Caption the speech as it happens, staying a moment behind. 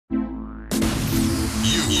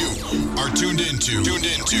You are tuned into the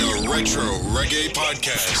Retro Reggae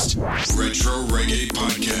Podcast. Retro Reggae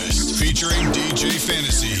Podcast. Featuring DJ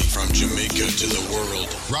Fanta-Cee from Jamaica to the world.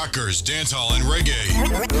 Rockers, dancehall, and reggae.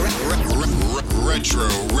 Retro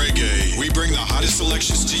Reggae. We bring the hottest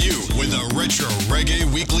selections to you with a Retro Reggae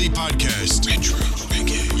Weekly Podcast. Retro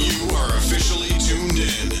Reggae. You are officially tuned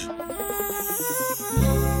in.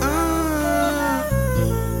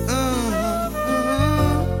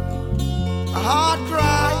 Heart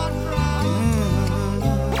cry,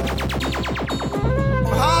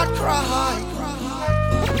 heart cry.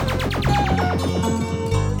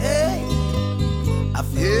 Hey,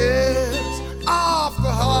 affairs of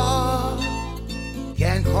the heart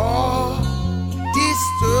can cause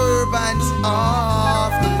disturbance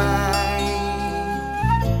of the mind.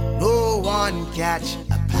 No one catch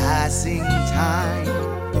a passing time.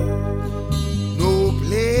 No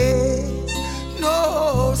place,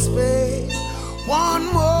 no space. One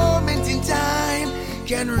moment in time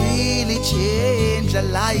can really change a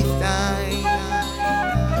lifetime.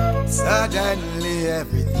 Suddenly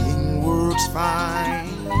everything works fine.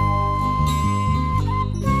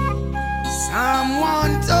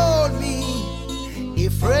 Someone told me, a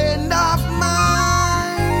friend of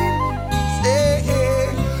mine, say,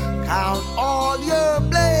 count all your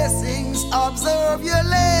blessings, observe your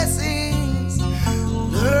lessons,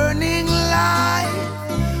 learning life.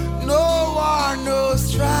 No war, no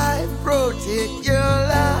strife, protect your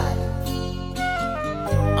life.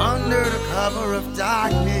 Under the cover of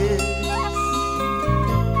darkness,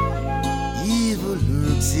 evil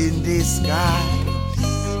lurks in disguise.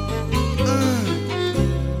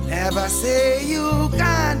 Never say you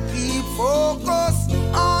can't keep focus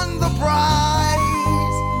on the prize.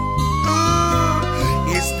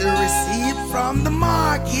 It's the receipt from the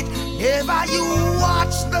market, never you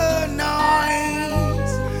watch the noise.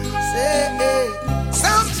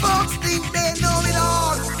 Some folks think they know it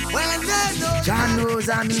all when they know. Jah knows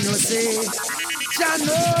I'm innocent. Jah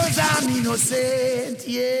knows I'm innocent.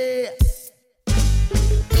 Yeah.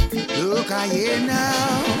 Look I here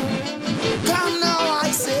now. Come now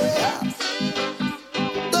I say.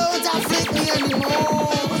 Don't afflict me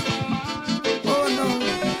anymore. Oh no.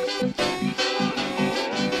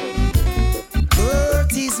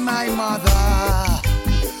 Earth is my mother.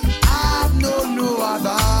 I've known no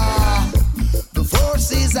other.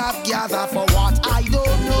 Forces I've gathered for what I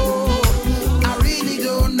don't know. I really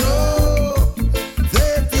don't know.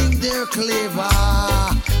 They think they're clever,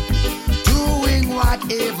 doing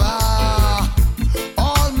whatever.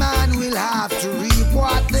 All man will have to reap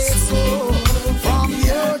what they sow. From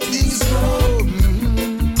the earth things grow.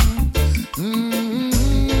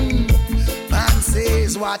 Man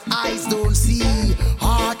says what eyes don't see,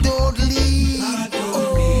 heart don't lead.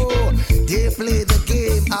 Oh, they play the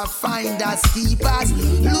game of finders, keepers,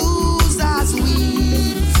 losers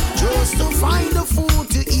weep. Just to find the food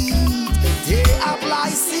to eat, they apply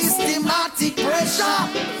systematic pressure.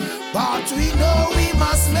 But we know we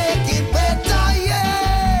must make it better,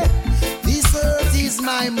 yeah. This earth is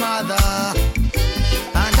my mother,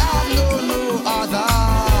 and I've known no other.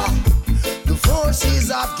 The forces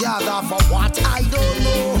I've gathered for what I don't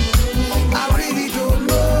know. I really don't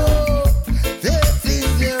know. They think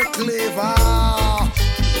they're clever,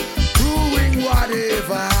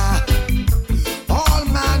 whatever. All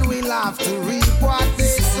man will have to reap what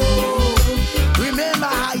they sow. Remember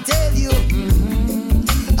I tell you,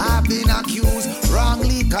 I've been accused,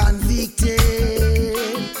 wrongly convicted.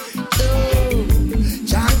 Oh,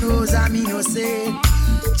 Jah knows I'm innocent.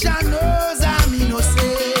 Jah knows I'm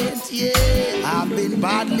innocent. Yeah, I've been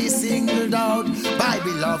badly singled out by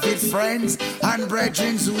beloved friends and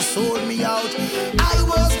brethren who sold me out. I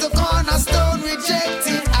was the cornerstone,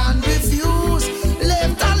 rejected and refused,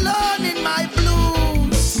 left alone in my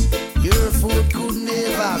blues. Your food could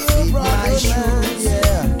never fit my shoes.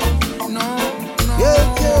 Yeah, no.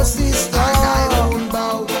 Your sister, and I won't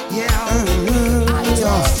bow. Yeah, I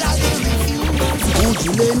just refuse. Would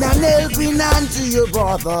you lend an helping hand to your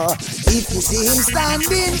brother if you see him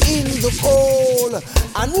standing in the cold?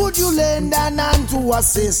 And would you lend an hand to a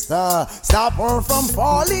sister, stop her from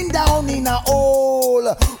falling down in a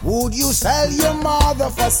hole? Would you sell your mother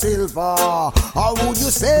for silver, or would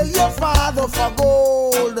you sell your father for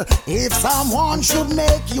gold? If someone should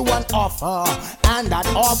make you an offer, and that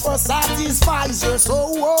offer satisfies your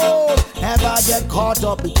soul, never get caught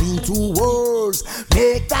up between two worlds.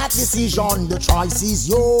 Make that decision, the choice is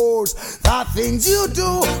yours. The things you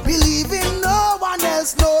do, believe Even no one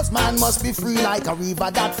else knows. Man must be free like a river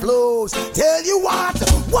that flows. Tell you what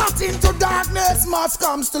into darkness must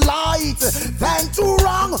comes to light. Then two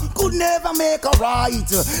wrong could never make a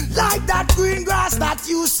right. Like that green grass that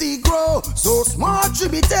you see grow. So small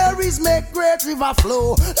tributaries make great river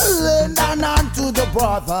flow. Lend an hand to the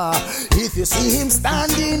brother if you see him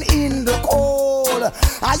standing in the cold.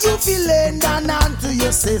 Are you feeling an hand to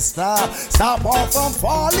your sister? Stop her from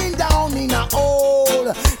falling down in a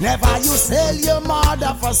hole. Never you sell your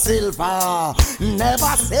mother for silver.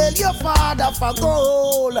 Never sell your father for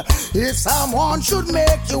gold. If someone should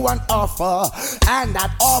make you an offer, and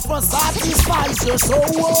that offer satisfies your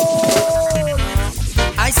soul,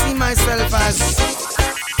 I see myself as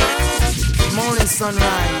morning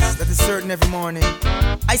sunrise that is certain every morning.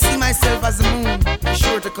 I see myself as the moon,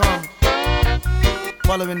 sure to come,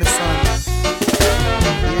 following the sun.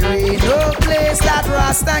 There ain't no place that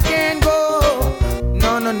Rasta can go.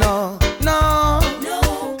 No, no, no, no.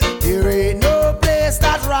 There ain't no place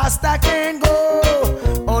that Rasta can go.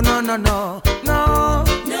 Oh, no, no, no, no.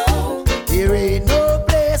 There ain't no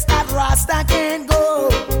place that Rasta can go.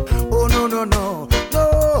 Oh, no, no, no,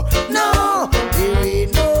 no, no. There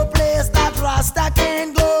ain't no place that Rasta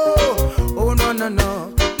can go. Oh, no, no, no,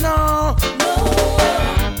 no, no.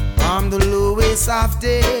 From the lowest of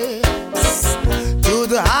days to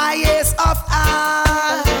the highest of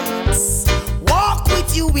heights, walk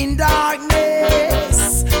with you in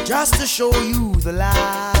darkness, just to show you the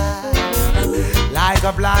light. Like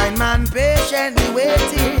a blind man patiently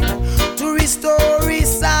waiting to restore his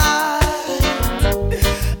sight.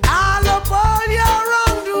 I'll upon your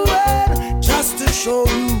wrongdoing, just to show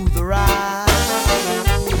you the right.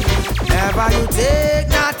 Never you take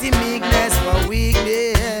not in meekness for weakness.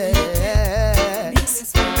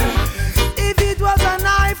 If it was an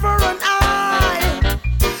eye for an eye,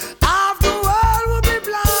 half the world would be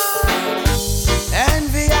blind.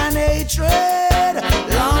 Envy and hatred,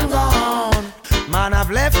 long gone, man, I've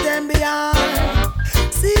left them behind.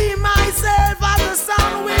 See myself as the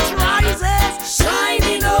sun which rises,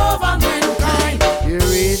 shining over mankind. There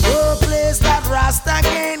ain't no place that Rasta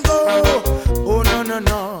can go. Oh, no, no,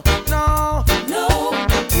 no, no, no.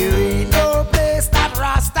 There ain't no place that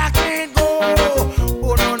Rasta can go.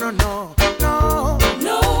 Oh, no, no, no, no,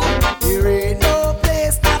 no. There ain't no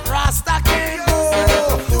place that Rasta can go.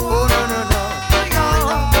 Oh, no, no, no, no,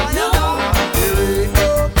 no. There ain't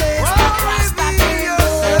no place that Rasta can go.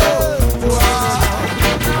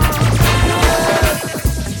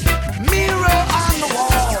 Mirror on the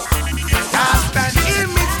wall, cast an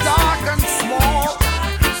image dark and small.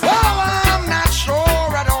 Oh, I'm not sure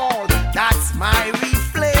at all, that's my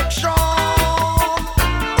reflection.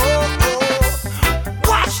 Oh,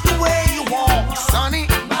 watch the way you walk, sonny.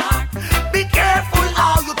 Be careful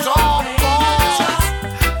how you talk,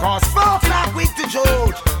 cause folks are quick to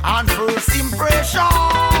judge on first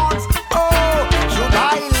impressions. Oh, should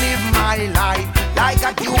I live my life like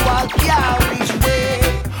a dual carriageway,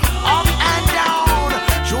 up and down?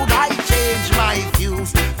 Should I change my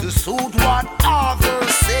views to suit what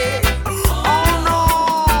others say? Oh no,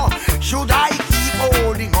 should I keep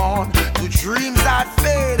holding on to dreams that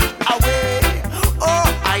fade away? Oh,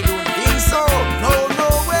 I don't think so, no, no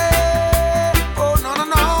way. Oh, no, no,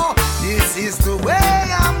 no, this is the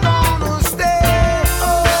way I'm gonna stay.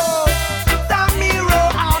 Oh, the mirror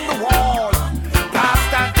on the wall,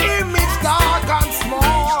 cast an image dark and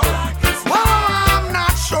small. Oh, I'm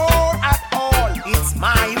not sure at all, it's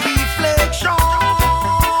my reflection.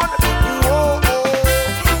 Oh,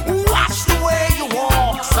 watch the way you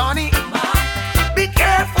walk, sonny. Be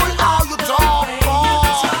careful how you talk,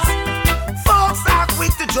 boss. Folks are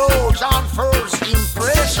quick to judge on first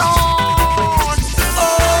impression.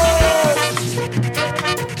 Oh,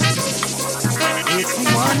 makes me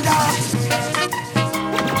wonder.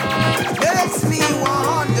 Makes me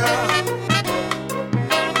wonder.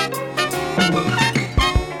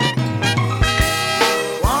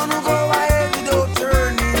 Wanna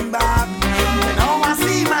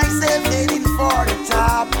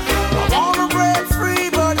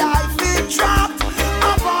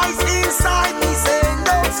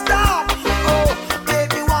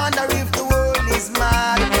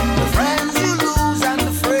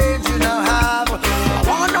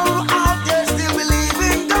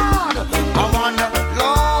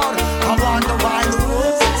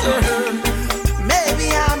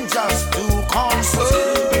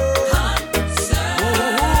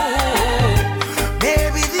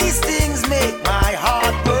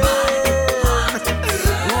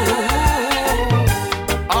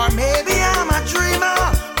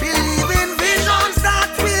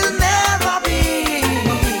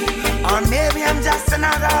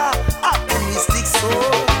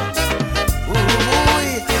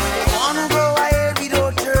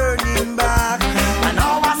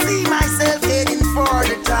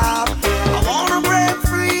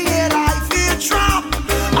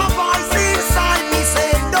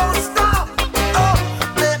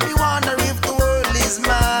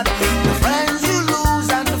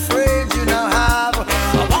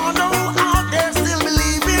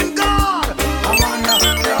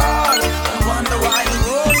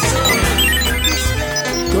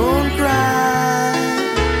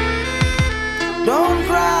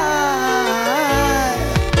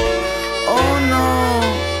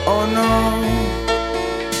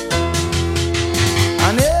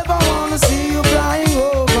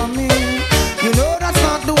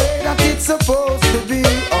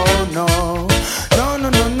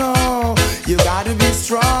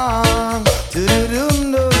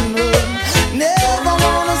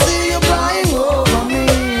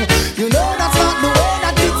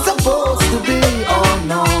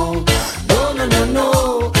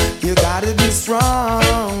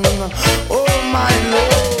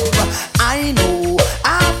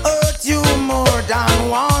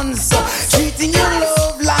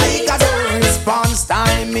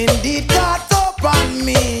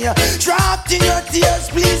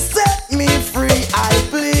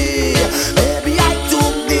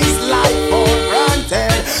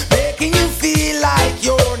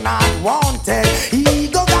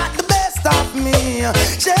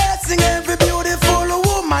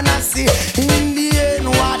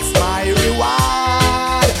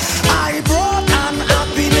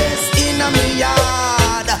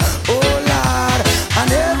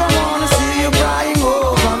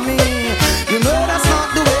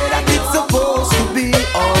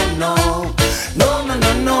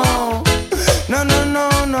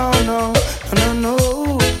no, no.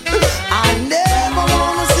 I never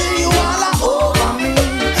wanna see you all over me.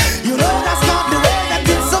 You know that's not the way that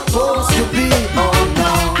it's supposed to be. Oh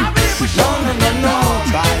no, no, no, no, no.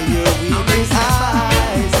 Try your weakest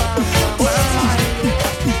eyes.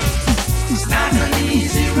 It's not an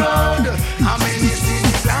easy road. I mean, you see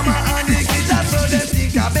the glamour and the glitter, so they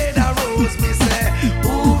think I better rose. Me say,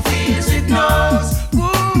 who feels it knows.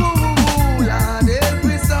 Ooh, Lord, help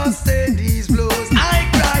me sustain these blows. I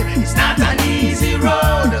cry, it's not an easy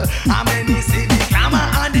road. I mean, you see the glamour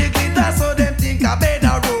and the glitter, so them think I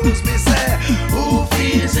better rose. Me say, who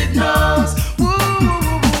feels it knows.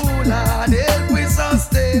 Ooh, Lord, help me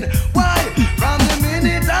sustain. Why? From the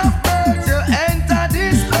minute of birth, you enter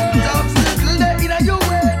this earth. Obstacle there in your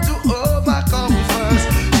way to overcome first.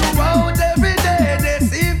 Throughout every day, they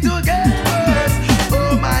seem to get worse.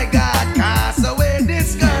 Oh my God, cast away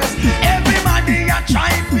this curse. Everybody are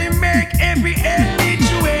trying to make every end meet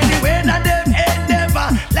you anyway that them endeavor.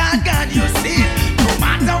 Lord God, you see, no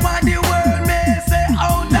matter what the world may say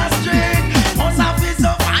out the street, most of it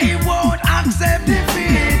survive won't accept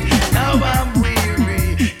defeat. Now I'm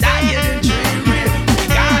weary, tired and dreary. We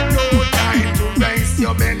got no time to raise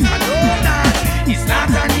your mental. No, that it's not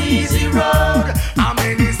an easy road. How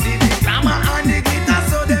many see the glamour and the glitter,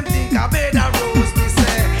 so them think I better rose. Me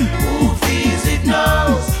say, who feels it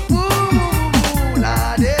knows. Ooh,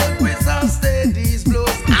 Lord, help me sustain these blows.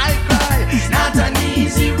 I cry, it's not an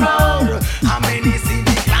easy road. How many see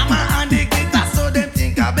the glamour and the glitter, so them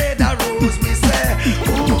think I better rose. Me say,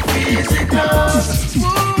 who feels it knows. Ooh,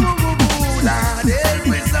 Lord, help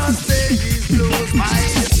me sustain these blows.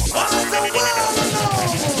 What's the world?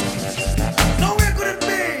 Nowhere could it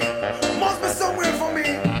be? Must be somewhere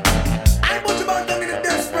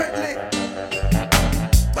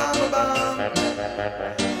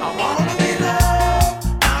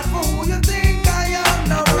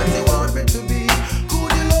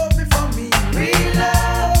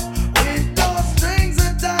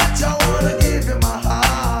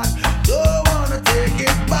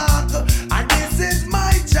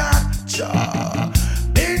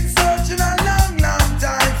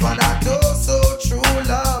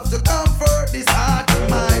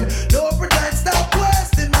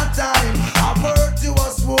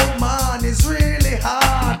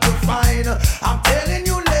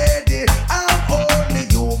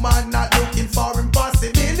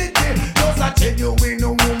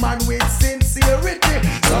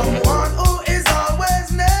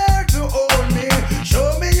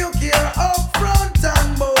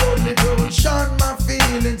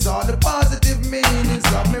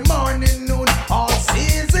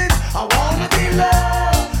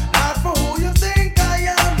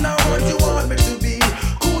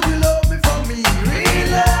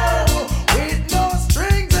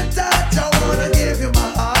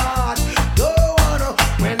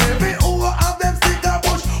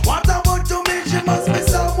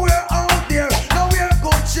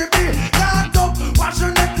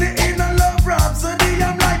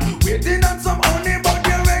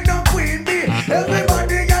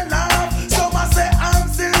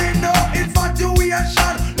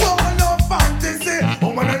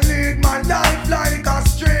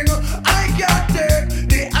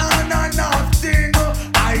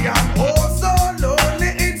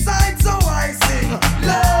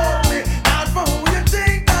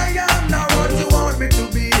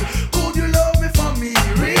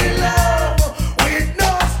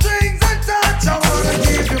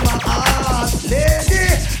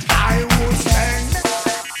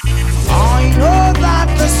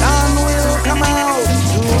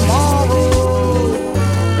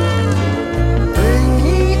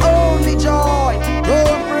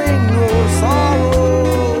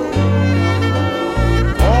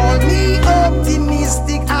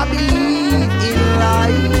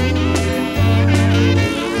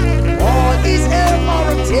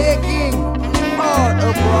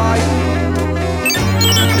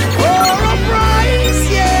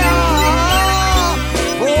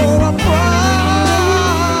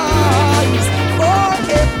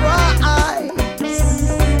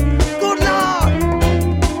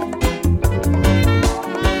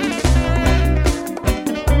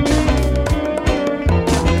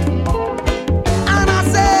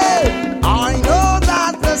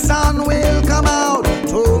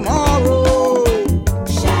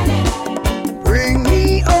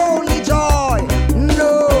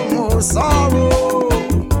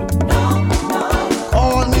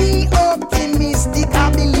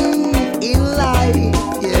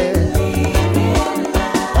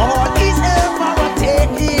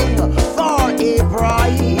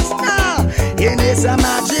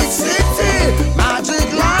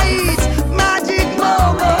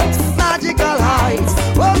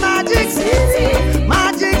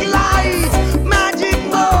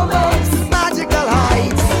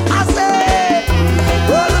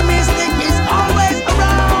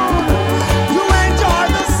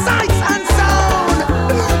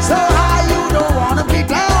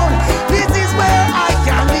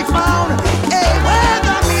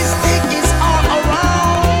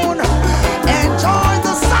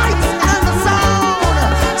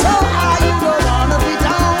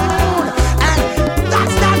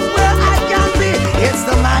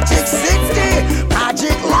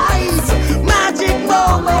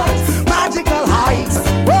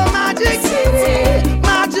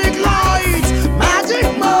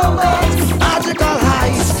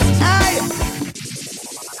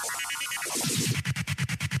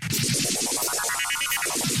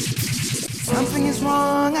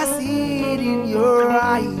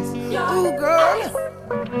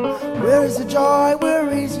your joy?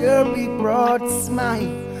 Where is your big broad smile?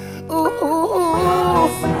 Ooh,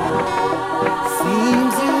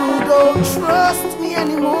 seems you don't trust me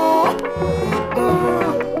anymore.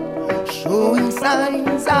 Showing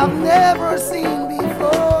signs I've never seen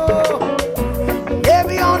before.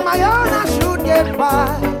 Maybe on my own I should get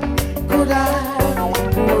by. Could I?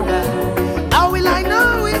 How will I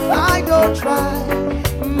know if I don't try?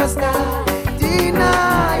 Must I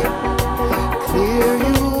deny? Clear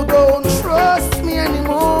you don't trust me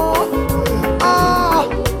anymore.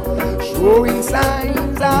 Showing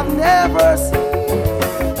signs I've never seen.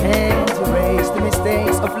 And to erase the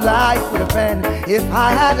mistakes of life with a pen. If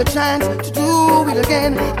I had a chance to do it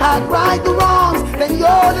again, I'd right the wrongs. Then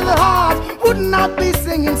your little heart would not be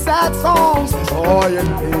singing sad songs. Joy and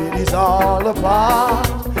pain is all apart.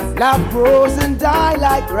 Love grows and die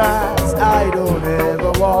like grass. I don't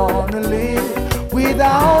ever wanna live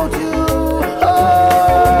without you.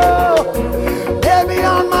 Oh, maybe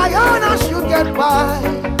on my own I should get by.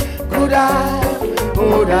 Could I?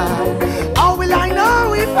 How will I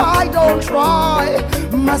know if I don't try?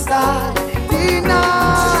 Must I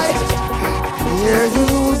deny? Here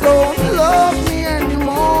you don't love me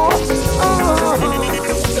anymore.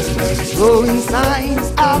 Showing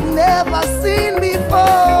signs I've never seen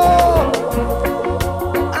before.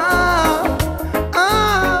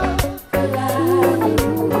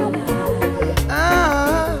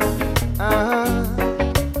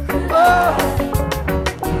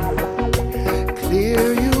 Clear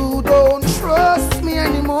you don't trust me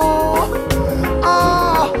anymore.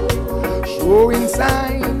 Showing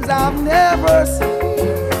signs I've never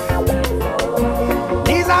seen.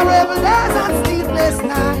 These are rebel days and sleepless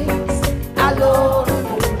nights. Alone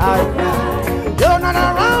I cry. You're not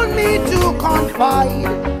around me to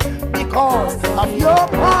confide. Because of your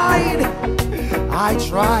pride I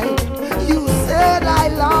tried. You said I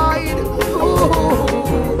lied. Ooh.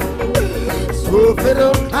 So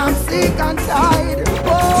fiddle, I'm sick and tired.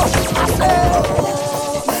 Oh, I said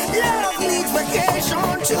love needs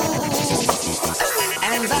vacation too.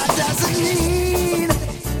 And that doesn't mean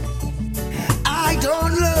I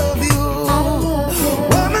don't love you.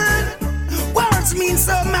 Woman, words mean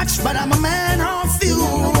so much, but I'm a man of you.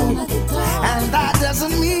 And that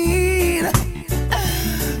doesn't mean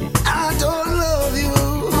I don't love you.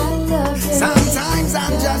 Sometimes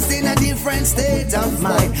I'm just in a different state of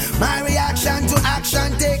mind. My reaction to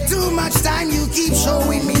action take too much time. You keep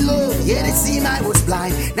showing me love, yet it seemed I was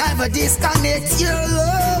blind. Never disconnect your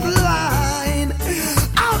love line.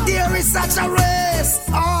 Out there is such a race.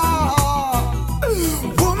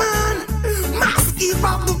 Woman, must keep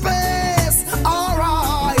up the pace.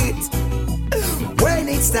 Alright. When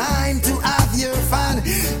it's time to have your fun,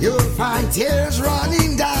 you'll find tears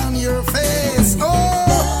running down your face.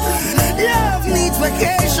 Love needs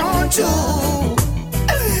vacation too.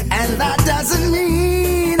 And that doesn't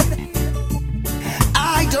mean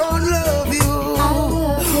I don't love you.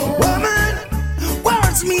 Woman,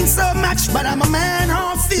 words mean so much, but I'm a man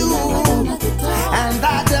of you. And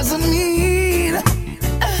that doesn't mean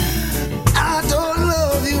I don't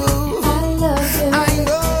love you. I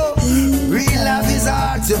know real love is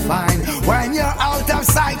hard to find. When you're out of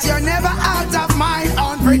sight, you're never out of mind.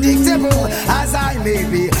 Unpredictable as I may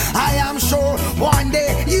be, I am sure one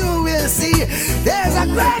day you will see there's a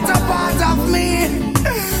greater part of me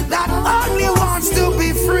that only wants to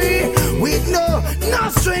be free. With no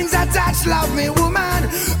strings attached. Love me, woman,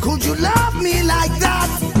 could you love me like that?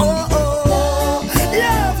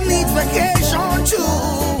 Love needs vacation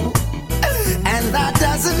too. And that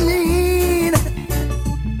doesn't mean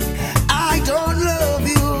I don't love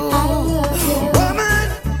you.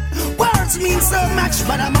 Woman, words mean so much,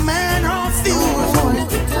 but I'm a man of you.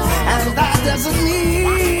 And that doesn't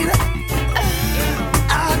mean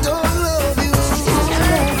I don't love you.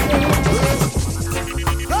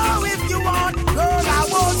 Go if you want, girl, I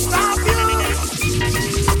won't stop you.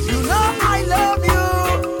 You know I love you,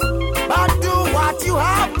 but do what you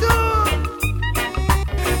have to.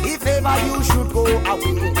 If ever you should go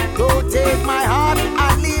away, don't take my heart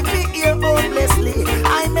and leave me here hopelessly.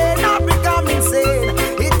 I may not become insane.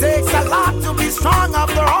 It takes a lot to be strong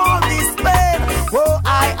after all this pain. Oh,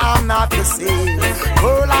 I am not the same.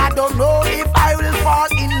 Well, I don't know if I will fall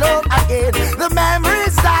in love again. The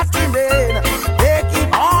memories that remain, they keep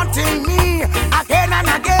haunting me again and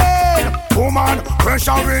again. Woman,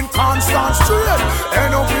 pressure in constant strain.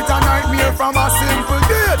 End up with a nightmare from a simple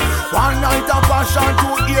date. One night of passion,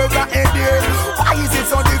 2 years a headache. Why is it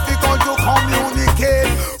so difficult to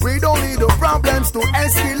communicate? We don't need the problems to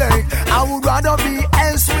escalate. I would rather be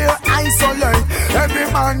elsewhere, isolate. Every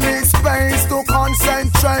man needs space to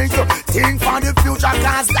concentrate. Think for the future,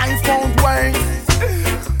 cause life won't wait.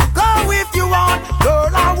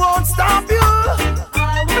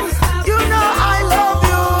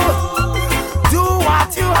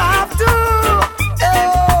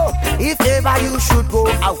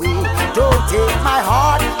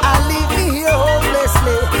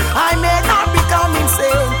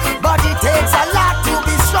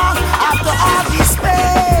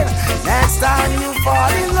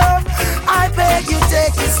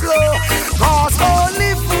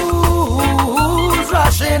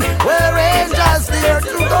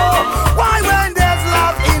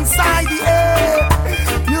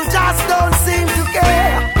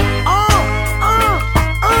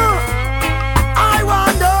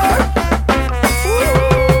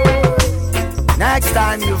 first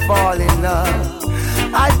time you fall in love.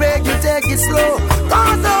 I beg you take it slow,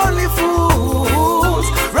 cause only fools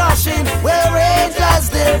rushing where angels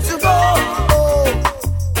there to go.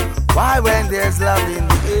 Why when there's love in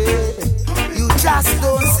the air, you just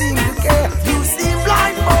don't seem to care. You seem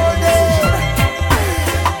blindfolded,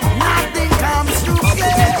 nothing comes to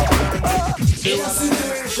play. In a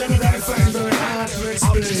situation that I find very hard to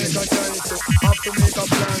explain, have to make a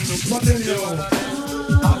plan to put in you.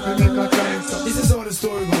 Have to make a time. This is how the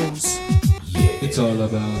story goes. It's all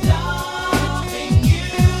about loving you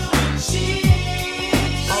and she.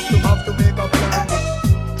 Have to make a plan.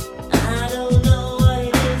 I don't know what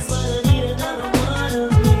it is, but I need another one of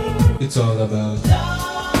me. It's all about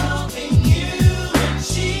loving you and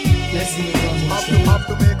she. Let's see it. Have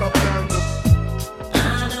to make a plan. I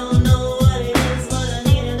don't know what it is, but I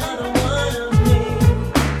need another one of me.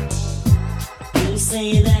 You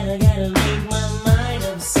say that I gotta make my mind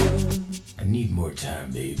up soon. I need more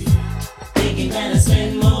time, baby. Thinking that I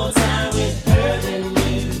spend more time with her than you.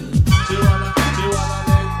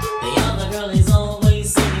 The other girl is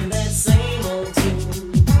always singing that same old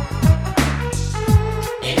tune.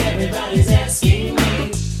 And everybody's asking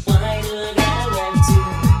me, why do I got that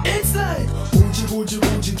too? It's like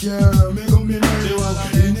Gucci, girl, make up me mind.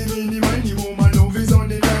 Any, mini, miny, woman, love is on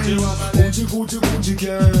the line. Gucci,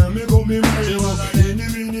 girl, make up me mind. Any,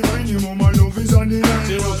 mini, miny, woman, love is on the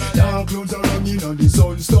line. Dark clouds are hanging on the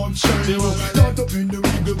sun, stop shining. Caught up in the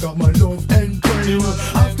wiggle, got my love and pride.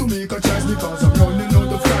 Have to make a choice because I'm running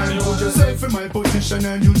out of time. Put yourself in my position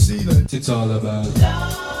and you'll see that it's all about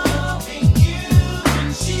loving you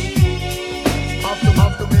and she. Have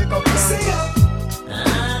to make a plan. I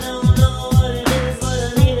don't know what it is, but I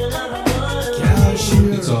need another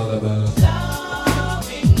one. it's all about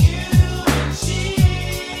Loving you and she.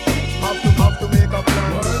 Have to make a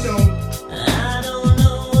plan. I don't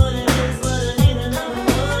know what it is, but I need another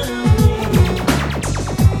one of me.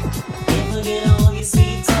 Can't forget all your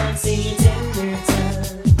sweet talks and your tender touch.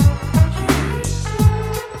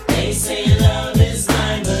 They say love is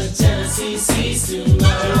blind, but jealousy sees too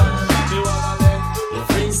much. Your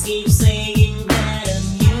friends keep saying that I'm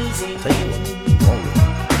using you.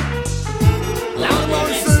 Now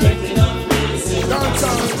they're expecting of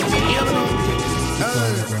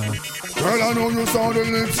Girl, I know you saw the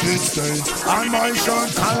lipstick stain on my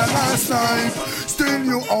shirt color last night. Still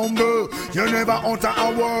you humble, you never utter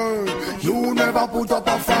a word, you never put up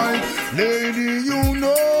a fight. Lady, you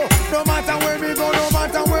know, no matter where we go, no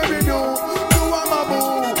matter where we do, you are my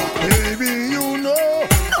boo. Baby, you know,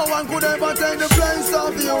 no one could ever take the place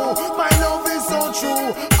of you. My love is so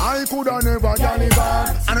true, I could have never galley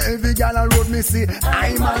back. And every gal I road me see,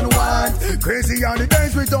 I man want. Crazy are the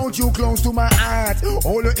days without you close to my heart.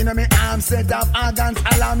 Hold you in my arms, set up arrogance.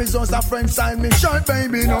 Alarm is just a friend sign me short,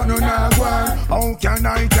 baby, no, one. How can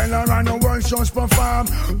I tell her and the words just perform?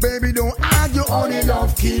 Baby, don't argue, only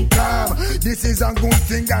love, keep calm. This is a good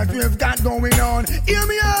thing that we've got going on. Hear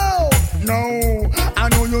me out! No, I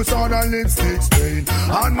know you saw the lipstick stain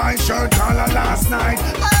on my shirt collar last night.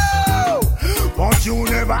 Oh! But you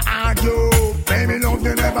never argue, baby, love,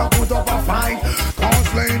 you never put up a fight.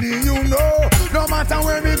 Cause lady, you know, no matter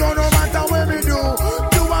where we go, no matter where we do,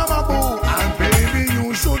 you are my boo. And baby,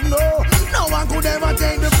 you should know, no one could ever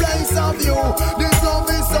take the place of you. This love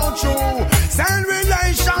is so true. Send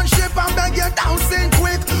relationship and beg you down, sing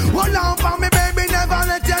quick. Hold on for me, baby, never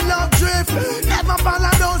let your love drift. Never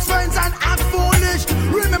follow those friends and act foolish.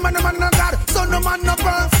 Remember the man of God, so no man no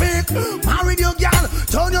perfect. Married your gal,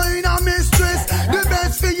 turn you in a mistress. The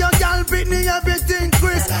best for your gal, Britney, everything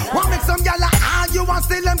Chris. What make some gal argue and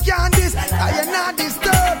still them can't this? I am not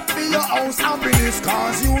disturbed for your house happiness.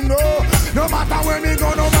 Cause you know, no matter where we go,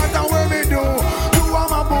 no matter where we do, you are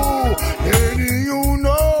my boo. Lady, you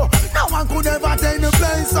know, no one could ever take the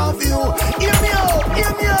place of you. Hear me out,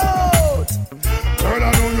 hear me out. Girl,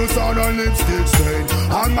 I know you saw the lipstick stain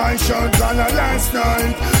on my shirt collar last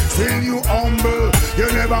night. Still you humble, you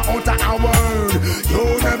never utter a word, you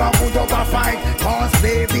never put up a fight. Cause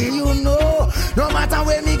baby, you know, no matter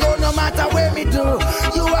where me go, no matter where me do,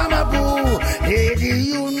 you are my boo. Lady,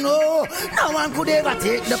 you know, no one could ever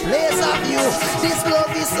take the place of you. This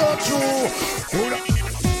love is so true. Hold up.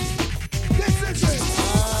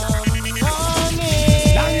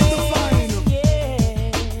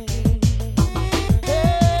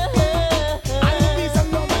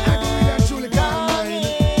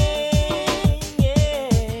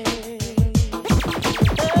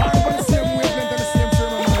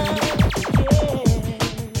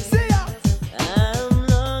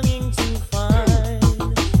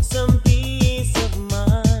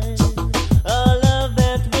 A love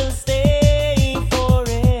that will stay for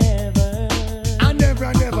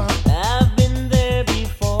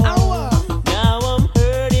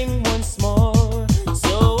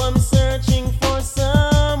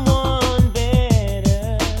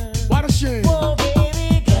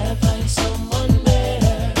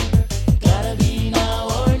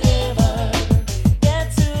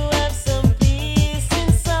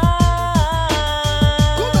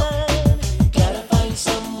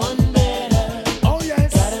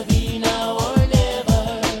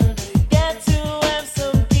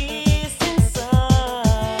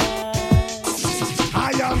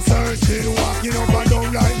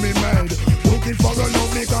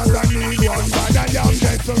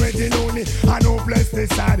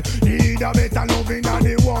lonely side. Need a better loving than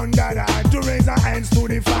the one that I had. To raise our hands to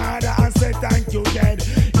the Father and say thank you, God.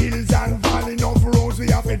 Hills and valley, enough roads we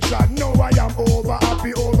have to trod. Now I am over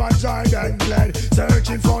happy, overjoyed and glad.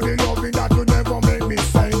 Searching for the loving that would never make me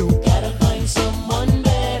say no. Gotta find someone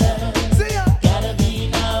better. See ya. Gotta be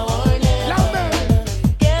now or never. Louder.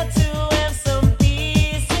 Get to have some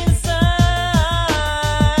peace inside.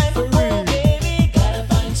 For Oh real. baby, gotta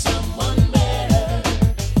find someone better.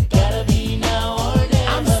 Gotta be now or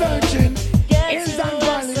never. I'm searching. Get Hills to and have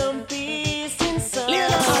valley. some peace inside.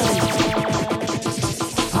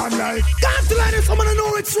 I'm like, got to let it, someone to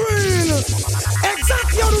know it's real.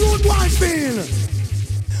 Exactly how the road boy feel.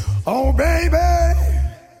 Oh baby,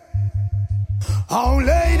 oh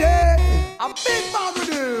lady, I'm big fan with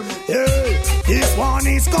him. Yeah, this one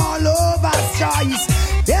is called Lover's Choice.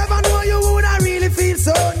 Never know you would I really feel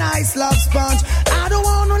so nice, love sponge. I don't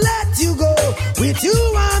wanna let you go. With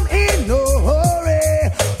you I'm in no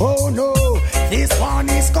hurry. Oh no, this one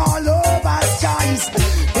is called Lover's Choice.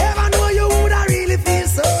 Never know you would I really feel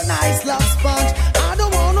so nice, love sponge. I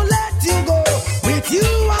don't wanna let you go. With you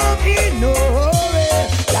I'm in no hurry.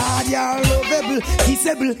 God, you're lovable,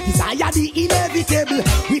 kissable, desire the inevitable.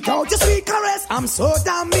 Without your sweet caress, I'm so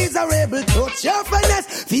damn miserable. Touch your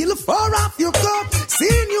finesse, feel the fur off your cup.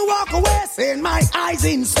 Seeing you walk away, seeing my eyes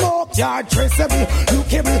in smoke. You're traceable,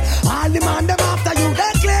 lookable. All the man them after you,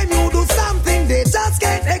 they claim you do something they just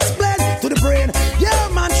can't explain to the brain. Yeah,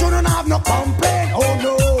 man shouldn't have no complaint. Oh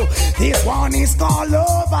no, this one is called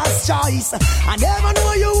Lover's Choice. I never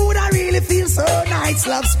know you would I really feel so nice,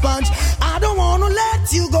 love sponge. I don't wanna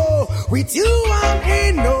let you go. With you I'm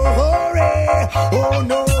in no hurry. Oh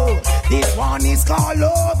no, this one is called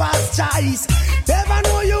Lover's Choice. Never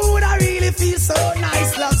know you would I really feel so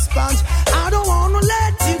nice, love sponge. I don't wanna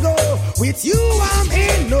let you go. With you I'm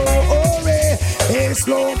in no hurry. Hey,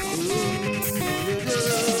 slow.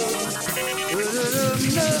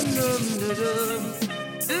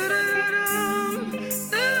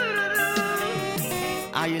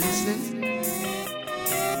 Are you listening?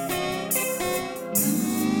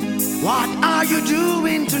 What are you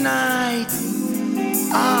doing tonight?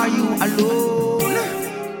 Are you alone?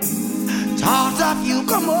 Thought of you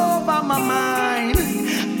come over my mind.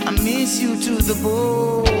 I miss you to the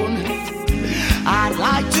bone. I'd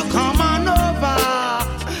like to come on over,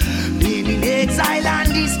 live in exile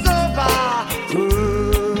and discover.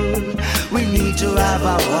 Girl, we need to have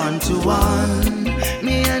a one-to-one.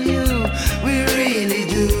 Me and you, we really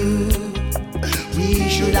do. We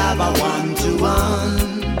should have a one-to-one.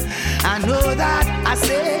 I know that I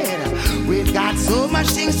said we've got so much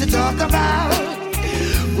things to talk about.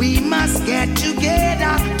 We must get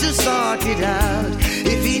together to sort it out.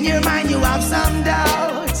 If in your mind you have some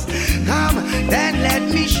doubts, come, then let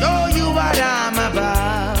me show you what I'm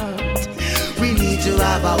about. We need to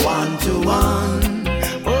have a one-to-one.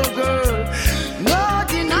 Oh girl, no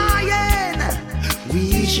denying.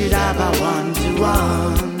 We should have a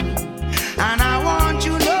one-to-one. And I want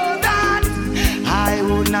you to know that I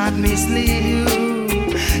would not mislead you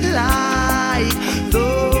like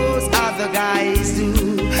those other guys do.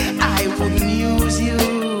 I wouldn't use you.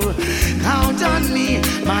 Count on me,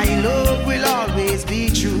 my love will always be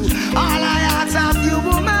true. All I ask of you,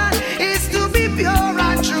 woman, is to be pure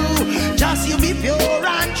and true. Just you be pure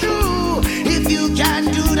and true. If you can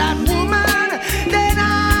do that, woman, then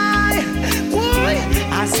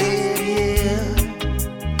I said,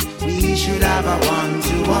 yeah, we should have a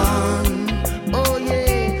one-to-one. Oh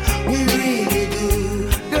yeah, we really do,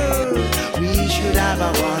 girl. We should have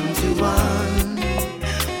a one-to-one.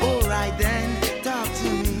 All right then, talk to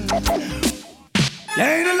me.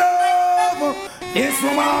 Lady love, this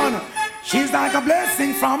woman, she's like a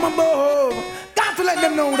blessing from above. Got to let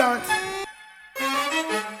them know that.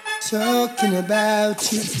 Talking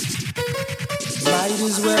about you, right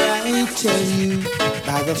is where I tell you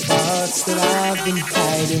by the thoughts that I've been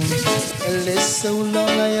hiding. A list so long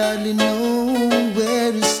I hardly know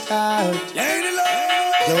where to start. Lady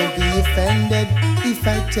love, Don't be offended if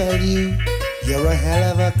I tell you you're a hell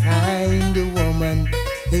of a kind of woman,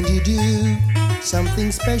 and you do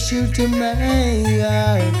something special to my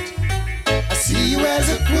heart. I see you as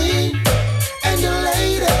a queen and a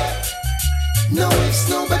lady. No ifs,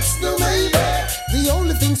 no buts, no maybe. The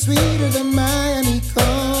only thing sweeter than my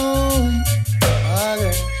honeycomb.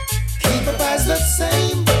 Okay. Keep up as the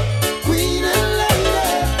same queen and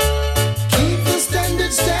lady. Keep the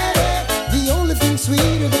standard steady. The only thing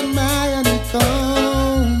sweeter than my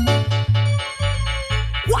honeycomb.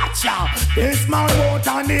 watch out. This man out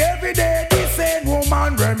on the everyday. This ain't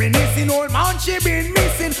woman reminiscing. Old man she been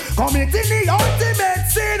missing. Committing the ultimate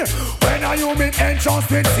sin. When are you make entrance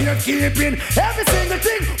with safekeeping? Every single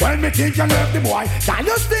thing. When me think you left the boy, can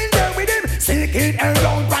you still there with him? Seeking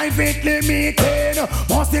around privately meeting.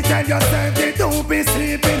 Must you tell yourself that don't be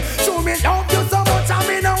sleeping? So me love you so much and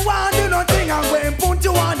me no want do nothing. I'm going to put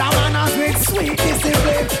you on the manners with sweet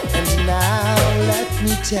discipline. And now let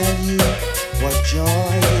me tell you what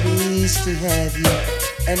joy it is to have you.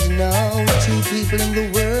 And no two people in the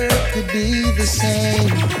world could be the same.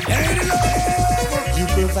 Lady love, you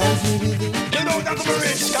provide me with it. You know that I'm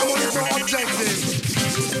rich, I'm only for objective.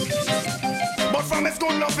 But from its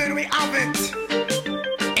good loving we have it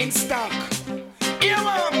in stock. Yeah,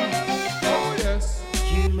 man. Oh yes.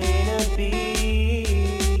 You may not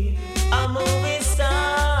be a movie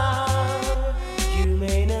star, you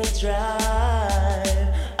may not drive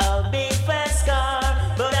a big fast car,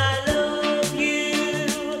 but I love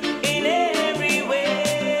you in every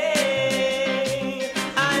way.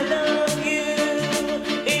 I love you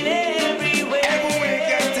in every way. Every way you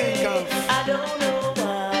can think of. I don't know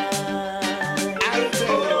why. I'll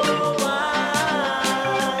tell you. Oh, why?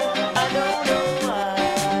 I don't know why.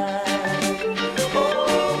 Oh,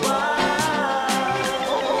 why?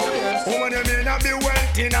 Woman, you may not be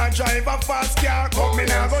wealthy and drive a fast car, but me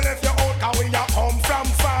now go left you out 'cause we a come from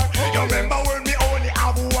far. You remember when me only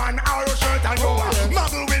have one arrow shirt and you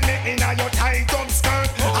muggle with me in your tight up skirt.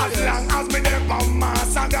 As long as me never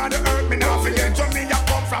mass and God hurt me now forget where me a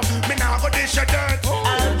come from. Me now go dish your dirt.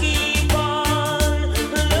 I'll keep on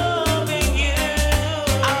loving you.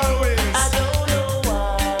 Always. I don't know why.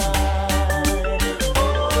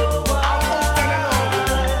 Oh, why?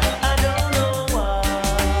 I don't know why.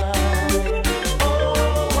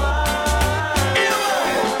 Oh, why?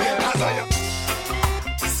 As I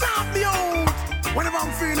stop me out whenever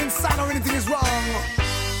I'm feeling sad or anything is wrong.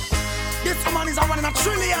 This woman is a 1 in a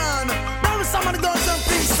trillion. Now if somebody does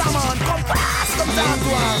something, someone come fast, come down to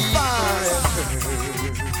our fire.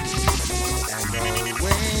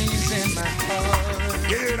 Always in my heart.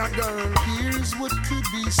 Yeah, that girl. Here's what could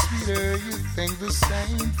be sweeter. You think the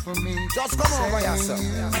same for me. Just come over here, sir.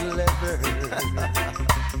 You'll ever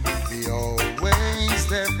be always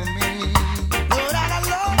there for me. Know that I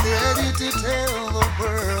love you. Ready to tell the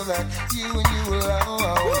world that you and you alone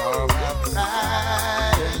are my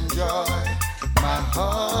pride and joy, my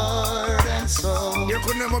heart and soul. You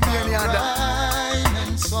could never be any other. Rhyme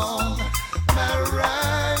and song, my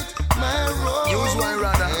right, my wrong. Use one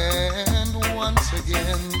rather. And once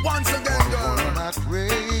again, Girl. on our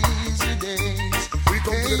crazy days, We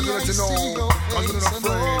come together to know, I'm not and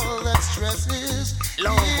afraid. all that stresses.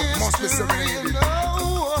 Love must be serenaded.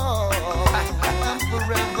 I'm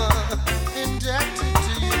forever indebted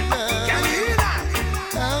to your love. Can you hear that?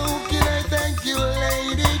 How can I thank you,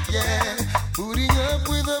 lady? Yeah, putting up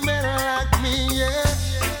with a man like me. Yeah,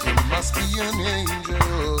 you must be an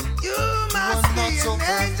angel. You One must not be so an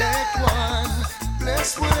perfect angel. one.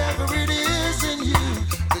 Bless whatever it is in you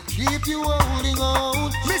that keep you holding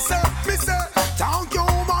on. Mister, thank you,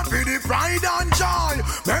 man, for the pride and joy.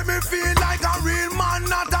 Make me feel like a real man,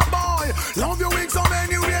 not a boy. Love you in so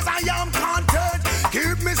many ways, I am content.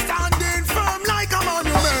 Keep me standing firm like a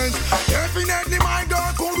monument. Definitely, my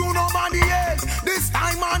girl, could do nobody else. This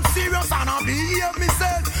time I'm serious and I behave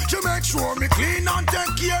myself. To make sure me clean and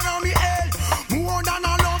take care of me health. More than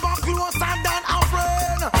a lover, closer than a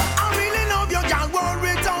friend. I really love you, can't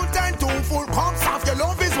worry, don't tend to full cups of your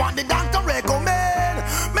love is what the doctor recommend.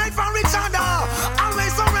 Make for each other,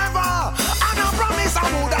 always forever. And I promise I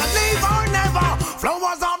wouldn't leave or never.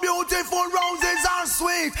 Flowers are beautiful, roses are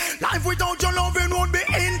sweet. Life without your loving would be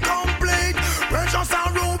incomplete. Precious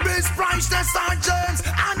and rubies, priceless are gems.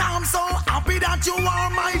 And I'm so happy that you are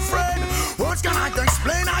my friend. Words cannot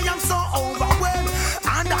explain, I am so overwhelmed.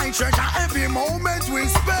 And I treasure every moment we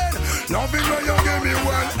spend. Loving when you give me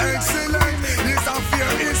well, excellent. This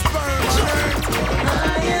affair is permanent.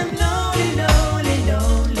 I am lonely, lonely,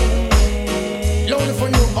 lonely. Lonely for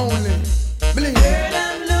you only. Believe me. Girl,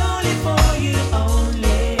 I'm lonely for you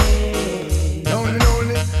only. Lonely,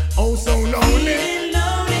 lonely, oh so lonely. Feeling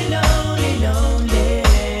lonely, lonely, lonely.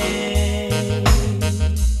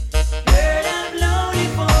 Girl, I'm lonely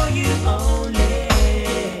for you only.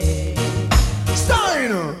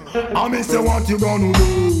 Stein! I miss say what you gonna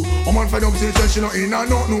do. I'm on fed up, say she not in and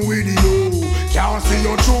nothing with you. Can't see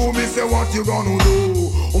you true, me say what you gonna do.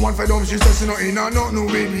 I'm on fed up, she says she not in and nothing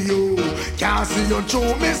with you. Can't see you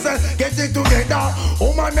true, me say get it together.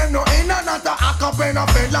 Woman them no in and not a acapella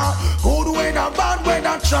fella. Good weather, bad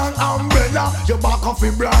weather, strong umbrella. You back off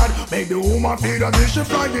in broad, make the woman feel as if she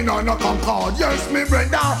flying on a Concorde. Yes, me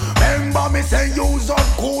brother, remember me say use up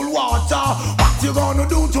cool water. What you gonna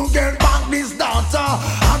do to get back this daughter.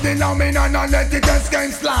 Have the nominal and let it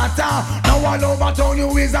escape slaughter. Now all over town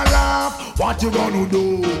you is a laugh. What you gonna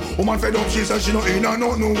do? Woman fed up, she said she no in and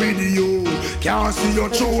not no with you. Can't see your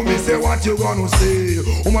true, me say what you gonna say.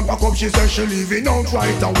 Woman pack up, she said she leaving out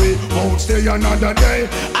right away. Won't stay another day.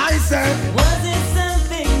 I said, was it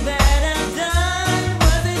something that I've done?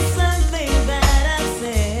 Was it something that I've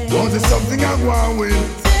said? was it something I go on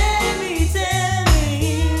with? Tell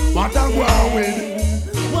me What I go on with?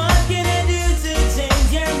 what can I do to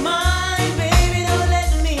change your mind? Baby, don't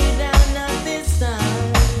let me down, not this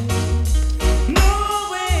time. No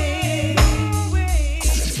way.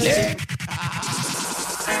 Yeah.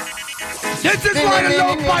 This is why the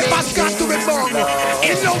love pipe has got to be bung.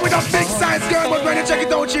 In love with a big size girl, but when you check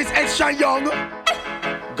it out, she's extra young.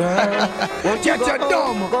 Girl, won't you Get your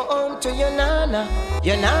dumb. Go home to your nana,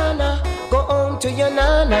 your nana. Go home to your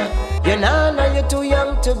nana, your nana. You're too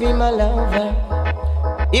young to be my lover.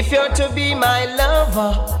 If you're to be my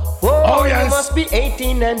lover, Oh, yes. you must be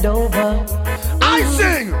 18 and over. I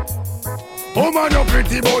sing. Woman, no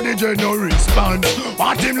pretty body, you no respond.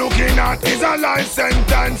 What him looking at is a life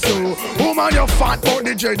sentence. So, woman, you fat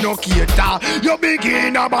body, you no cater. You big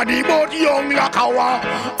in a body, but young like a war.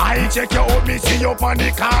 I check you out, me see you on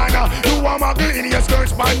the corner. You a muggle in your skirt,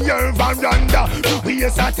 span your veranda. We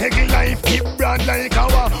just a take life, keep brand like a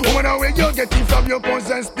war. Woman, where you get it from, you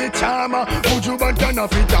possess the charmer. Buju, Banton,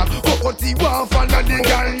 off it up. Cocotti, waff, and the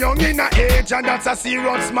girl young in a age, and that's a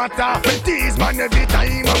serious matter. With these man every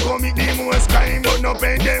time I commit the most crime, but no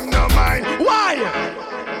pay them no mind. Why?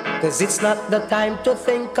 Cause it's not the time to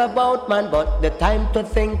think about man, but the time to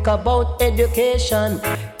think about education.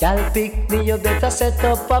 Y'all pick me, you better set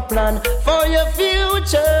up a plan for your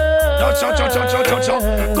future.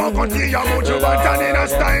 Go continue, Buju Banton in a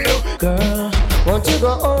style. Girl, won't you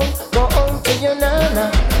go home to your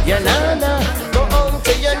nana, your nana. Go home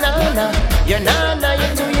to your nana, your nana.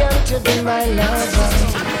 You're too young to be my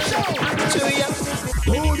lover. Too young.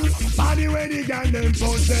 Good body where the girl them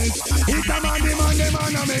possess. It's a man, the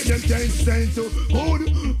man, I make them change sense to.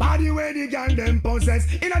 Good body where the girl them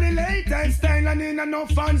possess. In the latest style and in no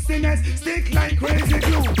fanciness. Stick like crazy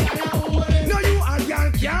glue. No, you a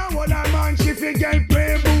girl can't hold a man. She fi get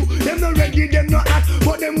pay boo. Them no ready, them no act,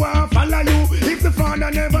 but them want follow you. If the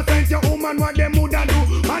father never sent your woman, what them woulda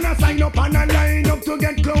do? Man a sign up and a line up to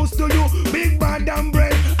get close to you. Big bad and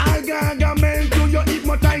brave, I'll Gargamel to you.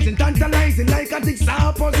 Hypnotizing, tantalizing like a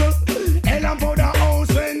jigsaw puzzle. Hell and powder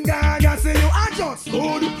house when Gaga see you. I just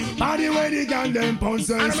good body where the girl them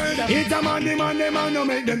possess. It's a man, the man, no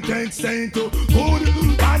make them take saint to.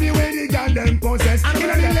 Good body where the girl them possess. In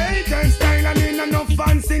the latest style and in enough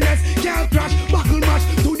fanciness. Can't crash, buckle match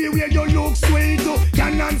to the way you look sweet.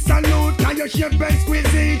 Cannon salute, can you shape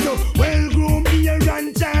exquisite. Well groomed ear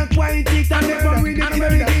and jack white teeth. And never with the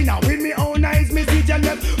melody. Now with me own eyes, me see your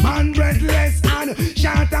left man breathless and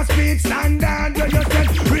shorter speed standard. Where you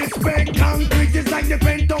said respect concrete is like the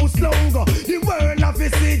penthouse logo. The world of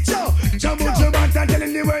his teacher. Buju Banton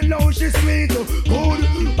telling the world how she's sweet.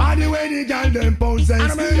 Good body where the girl them possess.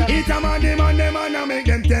 It's a man, the man, I make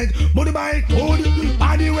them take. But the bike good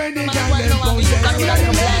body where the girl them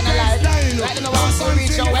possess.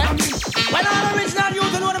 When all original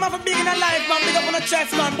youth know them have a big in their life, man, big up on the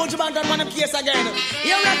chest, man. Buju Banton on the case again.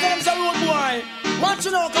 Here we are them some road boy. Want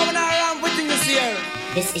you know coming around with things here.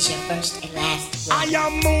 This is your first and last one. I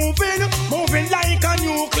am moving like a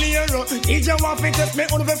nuclear. If you want me to test me,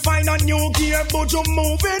 on the find a new gear. But you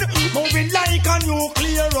moving like a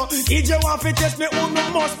nuclear. If you want me to test me, on the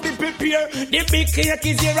must be prepared. The big cake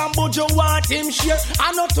is here and Buju want him share.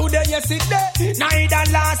 I know today, yesterday, neither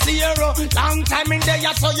last year. Long time in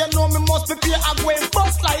there, so you know me must prepare. I go and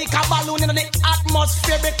bust like a balloon in the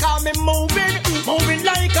atmosphere because me moving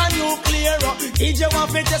like a nuclear. If you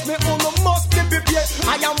want me to test me, on the must be prepared.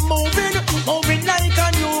 I am moving like a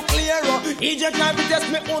nuclear. He just try to test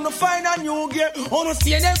me, wanna find a new gear. Wanna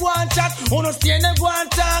stay there, go and chat. Wanna stay there, go and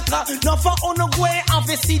talk. Now for wanna go and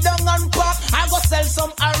sit down and park. I go sell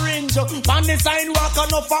some orange on the sidewalk.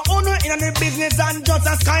 Now for wanna in the business and just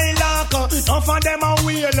a skylark. Now for them a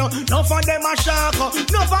wheel, now for them a shark.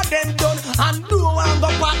 Now for them done and do and go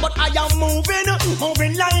park. But I am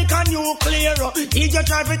moving like a nuclear. He just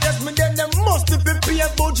try to test me, then they must be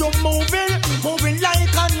prepared. But you moving like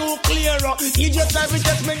a nuclear. He just try to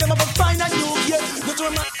test me, them up and find a new gear.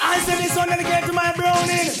 I say this one dedicated to my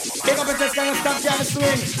browning. Pick up a test and stop trying to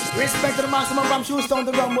swing. Respect to the maximum from shoes down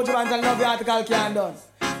to ground. Buju Banton love the article can done.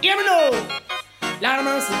 Hear me now. Lord of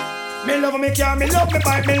mercy. Me love me car, me love me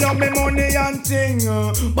bike, me love me money and thing.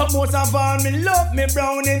 But most of all, me love me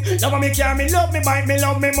browning. Love me car, me love me bike, me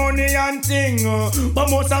love me money and thing. But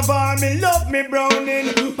most of all, me love me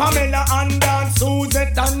browning. Pamela and Dan,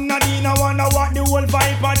 Suzette and Nadine, I wanna what the whole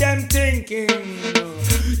vibe of them thinking.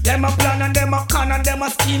 Them a plan and them a con and them a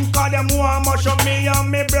scheme, cause them want much of me and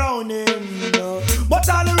me browning. But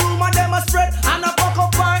all the rumor them a spread and a fuck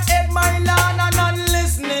up her head, my land and not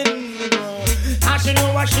listening. And she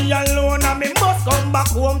know what she alone and me must come back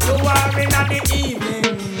home to her in the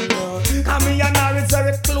evening. And me and her is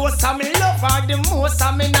very close and me love her the most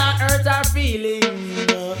and me not hurt her feelings.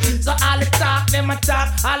 So all the talk, them a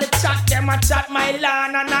talk, all the chat, them a chat, my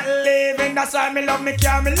land and not living. That's why me love me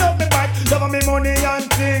car, me love me bike, love me money and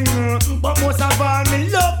thing. But most of all, me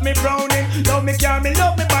love me browning. Love me car, me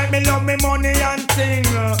love me bike, me love me money and thing.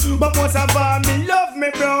 But most of all, me love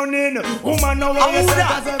me browning. Woman, no one is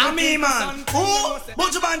a me, man. Who?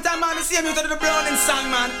 Buju Banton, man, the same you to the browning song,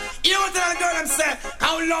 man. You know what the girl them say?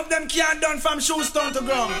 How love them can't done from shoes down to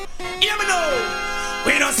ground. Hear me now.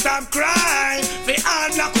 We don't stop crying for all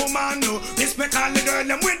black woman, no. Respect all the girl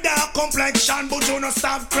them with dark complexion, but you don't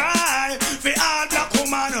stop crying for all black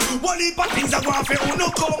woman. One heap of things are going for uno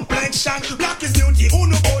complexion. Black is beauty,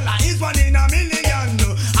 uno cola is 1 in a million.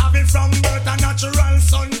 Having from birth a natural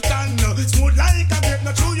suntan. Smooth like a grape,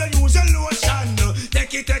 not true you use your lotion. Take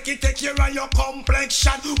care of your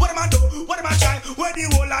complexion. What am I do? What am I try? Where the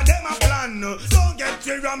whole of them a plan? Don't get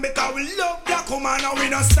me wrong because we love black woman and we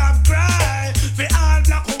don't stop crying for all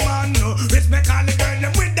black woman. Respect all the girl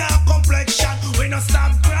them with dark complexion. We don't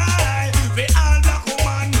stop crying for all black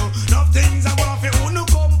woman. No things are going for uno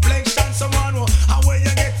complexion. Someone how where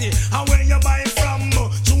you get it? How where you buy it from?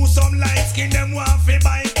 Choose some light skin them want for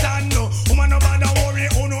buy tan. Woman no bother worry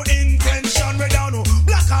uno intention. We down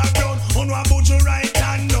black or brown uno a Buju right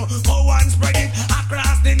hand. Go and spread it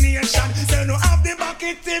across the nation. Say no have the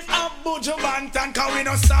bucket if have Buju Banton. Cause we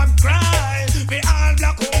don't stop crying for all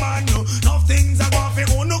black woman. No things are going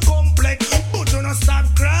for uno complex. Buju no stop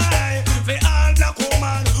crying for all black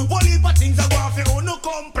woman. One heap of things are going for uno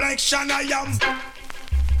complexion. I am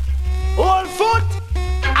old foot.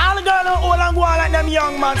 All the girls are old and go on like them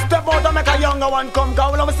young man. Step out and make a younger one come.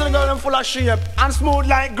 Cause we love to see the girl them full of shape and smooth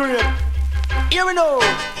like grape. Here we know.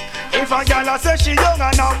 If a girl a say she young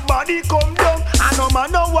and her body come down, and no man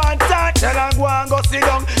no want her, tell her go and go sit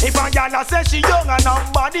down. If a girl a say she young and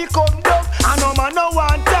her body come down, and no man no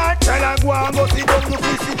want her, tell her go and go sit down. You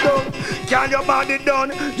please sit down. Girl your body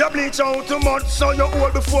done, you bleach out too much, so you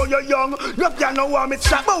old before you're young. You girl no want me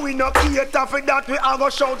chat, but we no cater for that. We a go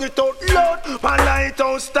shout it out loud. Pan light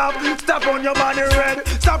out, stop on your body red,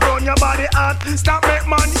 stop on your body hot, stop make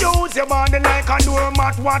man use your body like a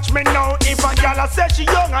doormat. Watch me now. If a girl a say she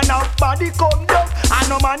young and her body come down, and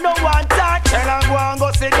no man no want that, tell her go and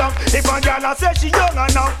go sit down. If a girl a say she young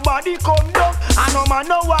and her body come down, and no man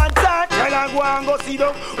no want that, tell her go and go sit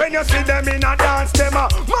down. When you see them in a dance, them a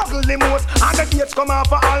muggle the most, and the gates come off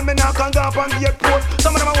for all men a can go up and gate post.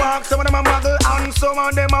 Some of them a walk, some of them a muggle, and some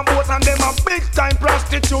of them a boast, and them a big time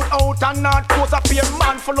prostitute out and not close. A pay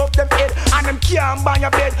man full up them head, and them can't buy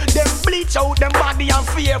your bed. Them bleach out them body and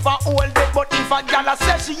favor all dead. But if a girl a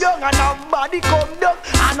say she young and her body come down,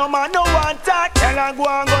 and no man no want that, tell her go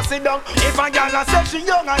and go sit down. If a girl a say she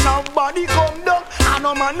young and her body come down, and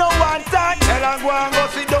no man no want that, tell her go and go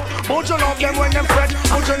sit down. Buju love them when them fret,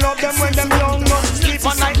 Buju love them when them young. Sleep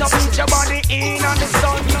at night, no put your body in on the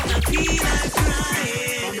sun. I feel like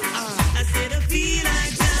crying. I said I feel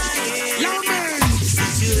like dying.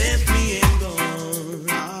 Since you left me and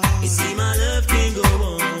gone, you see my love can't go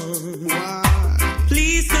on.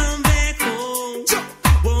 Please come back home.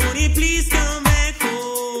 Won't you please come back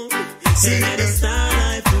home? Say that I start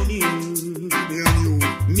life for you.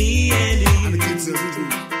 Me and you.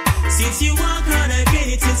 Since you walk on, I get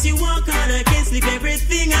it. Since you walk on, I can't sleep.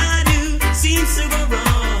 Everything I do seems to go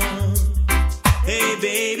wrong. Hey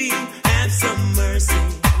baby, have some mercy.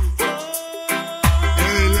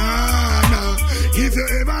 Hey Lana, if you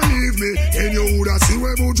ever leave me, then you woulda see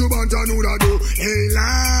where Buju Banton woulda do. Hey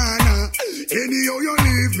Lana, anyhow you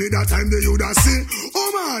leave me, that time they woulda see. Oh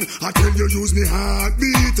man, I tell you use me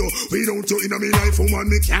heartbeat. Without you in my life, woman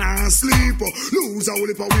me can't sleep. Lose a whole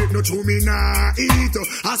heap of weight, no true me nah eat.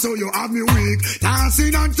 I saw you have me weak,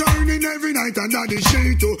 dancing and turning every night under the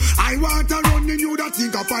sheet. I want to run in you that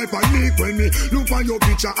think a pipe and leak. When me look on your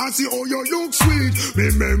picture, I see how you look sweet.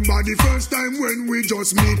 Remember the first time when we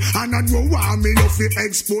just meet, and I know why me love it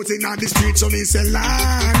exporting on the street. So me say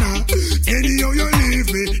Lana, anyhow you leave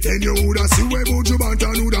me, then you woulda see where Buju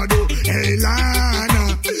Banton woulda do. Hey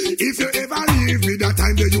Lana, if you ever leave me, that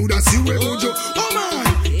time you woulda see where Buju. Oh man,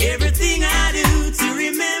 everything I do to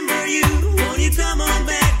remember you.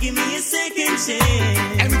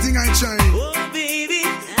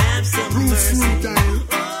 mercy.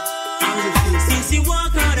 Since you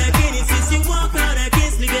walk out again, since you walk out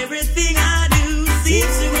against me, everything I do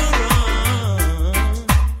seems to go wrong.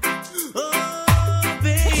 Oh,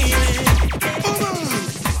 baby.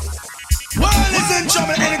 Well, listen,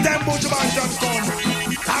 chummy, anytime Buju Banton come.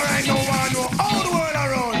 Alright, no one know all the world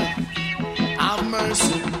around. Have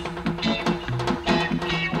mercy.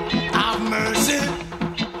 Have mercy.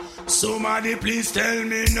 Somebody please tell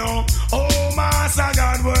me no. Oh, Master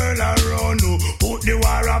God, world around no. Put the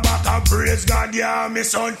war back and praise God, yeah, me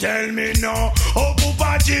son, tell me no. Oh,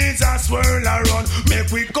 Papa Jesus, world around.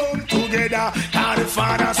 Make we come together, cause the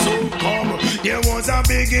Father so come. There was a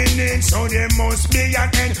beginning, so there must be an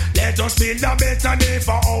end. Let us build a better day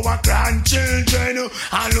for our grandchildren.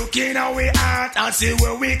 And look in our heart and see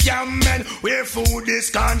where we can mend. Where food is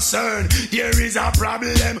concerned, there is a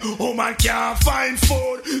problem. Woman can't find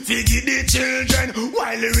food, feed the children.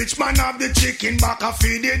 While the rich man have the chicken back and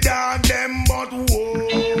feed the dog them. But whoa,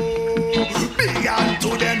 be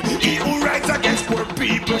unto them. He who rights against poor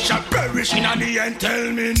people shall perish in the end.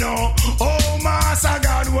 Tell me no. Oh, Master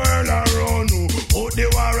God, world around. Put the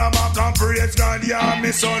war back and praise God, yeah,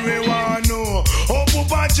 me son, we want know. Oh,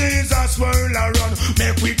 Papa Jesus, world around.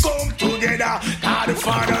 Make we come together, now the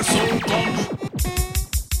Father so come.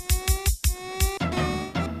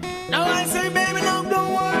 Now I say, baby, love,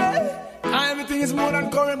 don't worry. Everything is more than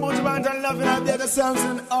current, Buju Banton loving out there, the songs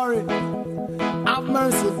and hurry. Have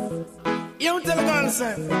mercy. You tell the girl,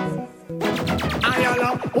 say. I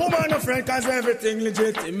love woman of friend, cause everything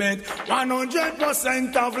legitimate.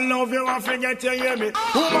 100% of love, you won't forget you hear me.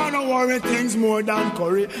 Woman don't worry, things more than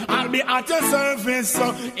curry. I'll be at your service,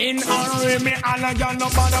 so in hurry me. All I got no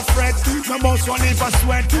bother fret. No boss one if I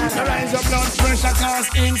sweat. The rise of blood pressure cause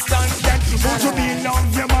instant death. Would you be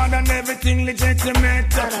love your man and everything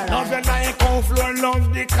legitimate? Love your like on floor,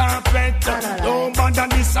 love the carpet. Don't bother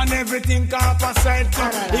this and everything carpet.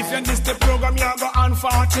 If you miss the program, you go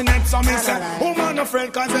unfortunate. So me say, woman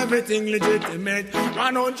afraid cause everything legitimate.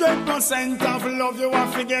 100% of love you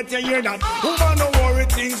won't forget you hear that. Woman don't worry,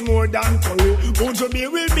 things more than curry. Would you be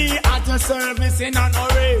will be at your service in an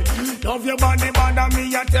hurry? Love your body, bother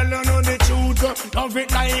me, I tell you know the truth. Love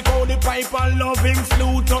it like how the pipe and love him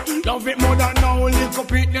flute. Love it more than now, lick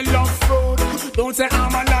up it the love fruit. Don't say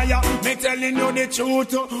I'm a liar, me telling you the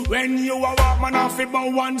truth. When you a walk man off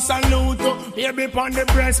about one salute. Baby pon the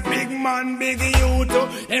breast, big man, big youth.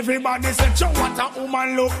 Everybody say, "Cho, what a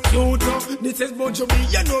woman look cute." This is Buju B,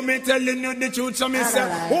 you know me telling you the truth. So me say,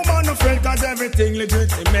 woman afraid cause everything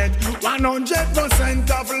legitimate.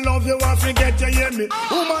 100% of love you won't forget you hear me.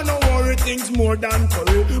 Woman don't worry, things more than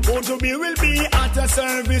curry. Buju B will be at a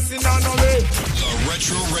service in an hurry. The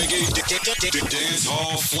Retro Reggae Dance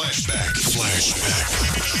Hall Flashback.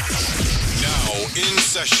 Now in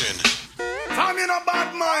session. I'm in a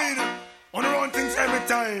bad mind. Wanna run things every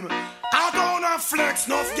time. I don't have flex,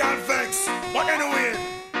 no girl vex. But anyway,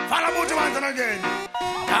 follow Buju Banton again.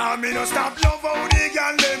 Now me no stop love how the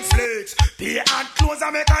girl them flex. The hard clothes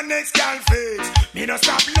I make a next girl flex. Me no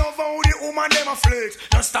stop love how the woman them a flex.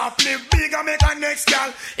 No stop live big I make a next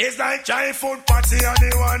girl. It's like childhood party and the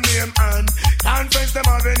one name and conference them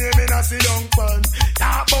have a name in a sit down pan.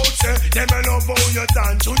 Talk about say them a love how you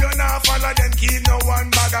tan. True you not follow them keep no one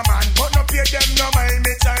bag a man. But no pay them no mind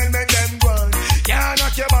me child make them go on. Can't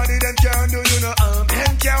knock your body them can't do you no harm.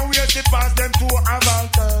 Them can't wait to pass them to a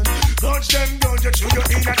Banton. Touch them down you through you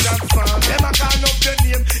in a trap farm. Them a call up your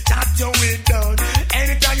name, chat your way down.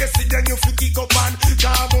 Anytime you see them you feel kick up and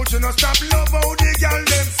talk about you no stop love how the girl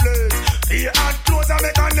them flex. The hard clothes I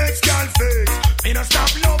make a next girl flex. Me no stop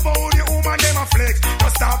love how the woman them a flex. No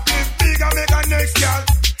stop live big I make a next girl.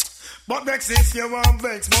 But vex if you want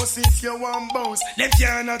vex, most if you want bounce. Them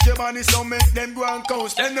can't knock your body so make them go and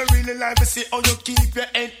coast. Them no really like to see how you keep your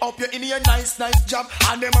head up. You're in your nice job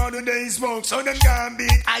and them all the days smoke. So them can't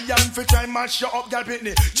beat iron for try mash you up, girl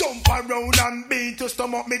Pitney. Jump around and beat to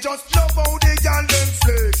stomach me. Just love how the girl them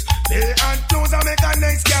flex. They and clothes I make a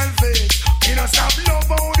next girl flex. Me no stop love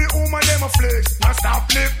how the woman them a flex. No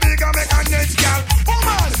stop live big I make a next girl.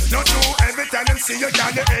 Woman, no do every time them see you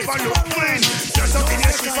can't ever look clean. Just up in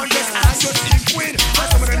your shift and just ask your team queen. And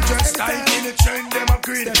some of them just tight in the trend, them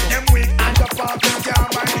agreed. Them weak and the pop, them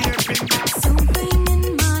can't buy the earping. Something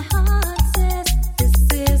in my heart says this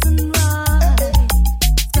isn't right.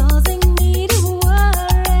 It's causing me to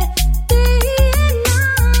worry day and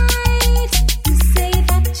night. You say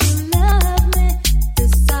that you love me,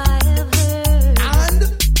 this I have heard. And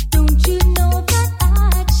don't you know that I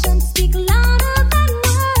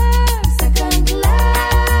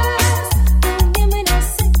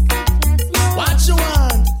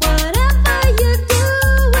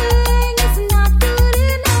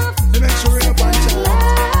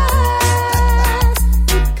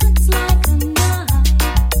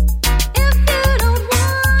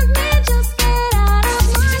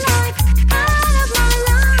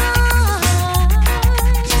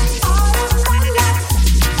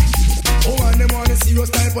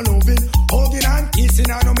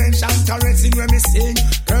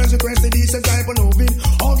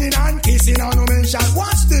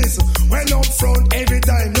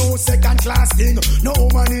No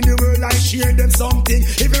woman in the world like share them something.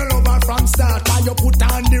 If you love her from start, why you put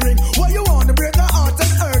on the ring? What you want to break her heart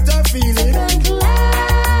and hurt her feeling? Second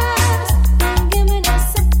class, don't give me no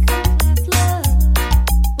second class love.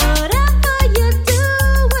 Whatever you're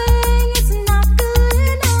doing, it's not good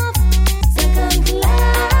enough. Second class,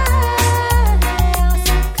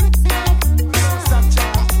 second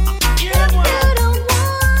class. If you don't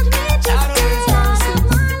want me, just get out of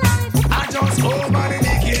my life. I just hope all the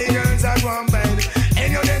dicky girls are one bed.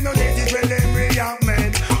 And you them no get it when them react,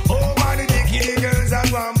 man. Oh, all the dicky girls are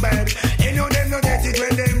one bed. And you them no get it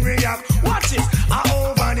when them react. Watch it, I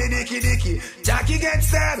over the dicky. Jackie get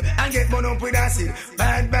stabbed and get burned up with acid.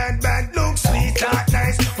 Bad, look sweet, talk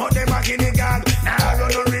nice, but them a guinea gag. Now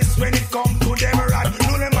run no risk when it come to them rod.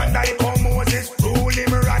 No them man die come Moses, rule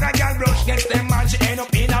him rod. A girl brush gets them man, she end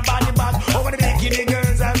up in a body bag. Over the dicky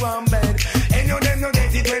girls are one bed. And you them no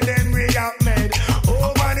get it when them react, man.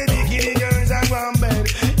 Over the dicky girls are one bed.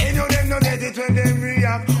 And you them no get it when them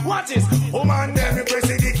react. What is? Oh man, them repress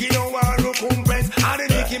the dicky, no one recompense. And the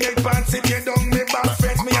dicky make pants if you don't make back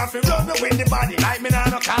fence. Me have to rub me with the body like me nah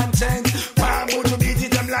no conscience. Why would you beat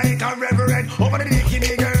it? I'm like a reverend. Over the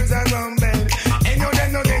dicky girls are one bed. And you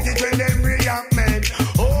them no get it when them react, man.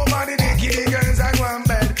 Over the dicky girls are one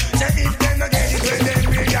bed. Say if them no get it when them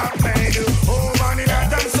react, man. Oh man, in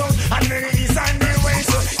that and south and then the east and the west.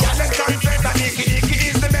 So yeah, let's confess that dicky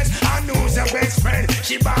is the best. And who's your best friend?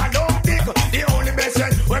 She bad up big, the only best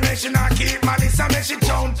friend. When she not keep malice and when she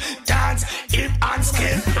jump, dance, hip and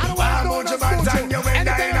skill. Why would you bad and you went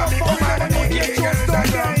down a big woman? The dicky girls are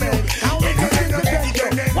one bed. And you them no get it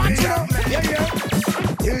when them react, man.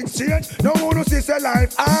 Things change, no one who sees a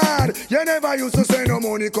life hard. You never used to say no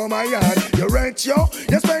money come my yard. You rent yo,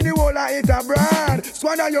 you spend the whole of it abroad.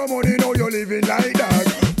 Squander your money, now you living like that.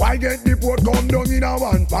 Why get the port come down in a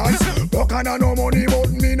one pants? Look and no money but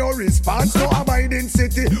me no response. No abiding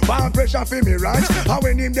city, one pressure for me ranch. And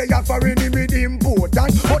when him they are foreign him with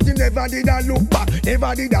important. But him never did a look back,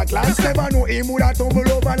 never did a glance. Never know him would a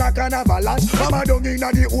tumble over like an avalanche. Mama dug in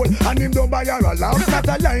the hole and him don't buy her a lamp. Not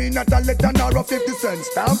a line, not a letter, nor a 50 cent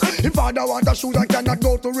stamp. If father want a shoes, I cannot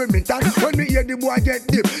go to remittance. When me hear the boy get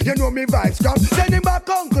deep, you know me vibes come. Send him back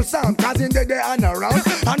Uncle Sam, cause in the day and around.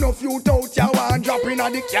 And no few out ya one drop in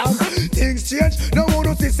at the camp. Things change, no one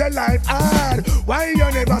who sees a life hard. Why you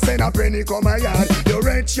never send a penny come my yard? You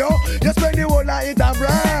rent yo, you spend the whole of it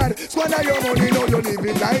abroad. Squander your money, now you live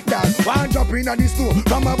it like that. One drop in at the store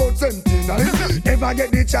from about 79. Never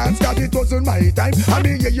get the chance, cause it wasn't my time. I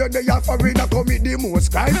mean, you there for it, I commit the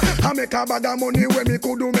most crime. I make a bag of money when me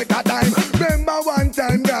could do make a time. Remember one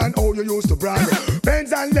time gone, how you used to brag.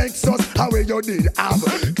 Benz and Lexus, how you did have.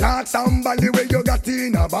 Clarks and Bally where you got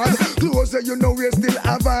in a bag. Clothes you know we still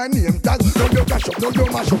have a name tag. No you cash up, no you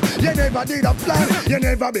mash up. You never did a plan, you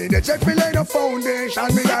never been a check for like a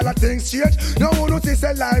foundation. Me all the things change, no one who sees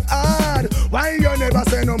a life hard. Why you never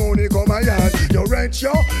say no money come my yard? You rent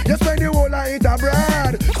yo, you spend the whole of it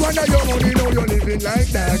abroad. Squander your money, now you living like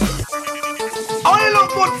that. Oh, you look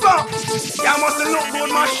good, sir. You must look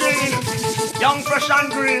good, machine. Young, fresh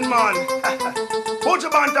and green, man. Put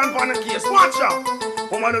your Banton on the case, watch out.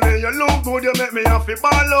 Woman, the way you look good, you make me have to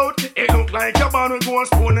ball out. It look like you're born with gold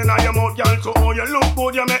spoon in your mouth, girl. So how you look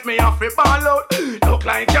good, you make me have to ball out. Look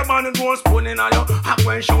like you're born with gold spoon in your I go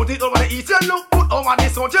and shout it over the east, you look good. Over the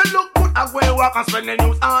south, you look good. I go and walk and spend the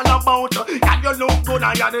news all about you. God, you look good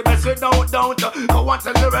and you're the best without doubt. Go and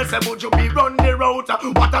tell the rest, would you be run the route?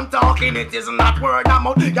 What I'm talking, it is not word of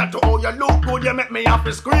mouth. Girl, to how you look good, you make me have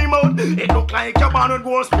to scream out. It look like you're born with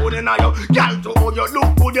gold spoon in your girl, to how you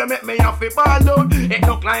look good, you make me have to ball out. It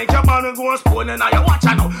look like you're born with gold spoon in your watch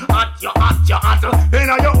I know. Hot, you hot, you hot.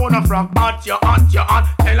 In your own frock, hot, you hot, you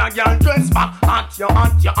hot. Tell a girl dress back, hot, you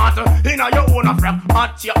hot, you hot. In your own frock,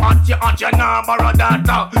 hot, you hot, you hot. You nah borrow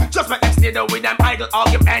that. Just make them stay there with them idle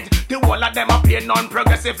argument. The whole of them are play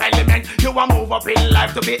non-progressive element. You want move up in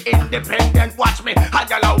life to be independent. Watch me, a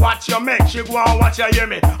girl watch you make she go and watch you hear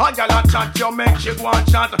me. A girl chat you make she go and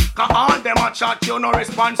chat. Cause all them a chat you no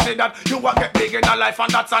response to that. You will get big in a life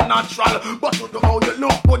and that's a natural. But to how you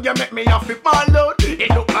look good you make me have to ball out. It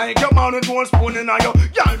look like your man with gold spoon in your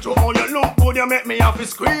girl. To how you look good you make me have to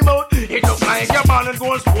scream out. It look like your man with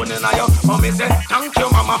gold spoon in your mommy say thank you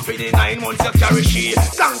mama for the 9 months you carry she.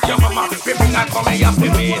 Thank you mama for bring that for me happy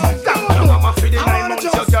me. Thank you mama for the 9 months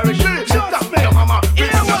you carry she. Thank you mama for bring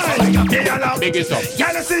that for me happy me. gyal. Big it up.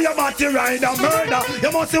 Gyal, you see your body ride a murder.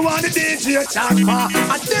 You must want the DJ charge for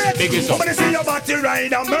a dead. Big it up. When you see your body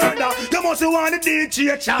ride a murder, you must want the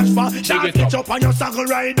DJ charge for. Shot it up on your saddle,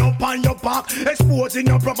 ride up on your back, exposing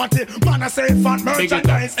your property. Man, I say fat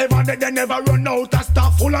merchandise. Ever they never run out of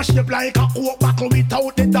stuff full of shape like a oak buckle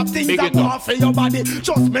without the top things that go off for your body.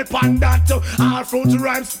 Trust me, pan that. All fruit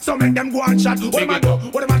rhymes, so make them go and shot. What am I do?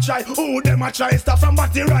 What am I try? Who them I try? Stop from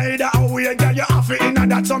body rider. Away, girl, you have it in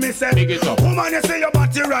that. So me say, woman, you say your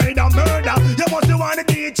body rider murder. You must want the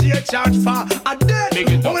DJ charge for a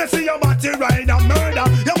dead. Woman, you say your body rider murder.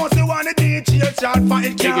 You must want the DJ charge for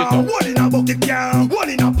it. Can't one in a bucket, can't one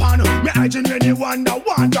in a pan. Me I genuinely wonder,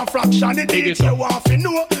 want a fraction. The DJ want to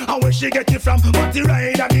know. And where she get it from? Body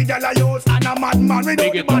rider, the girl I use. And a madman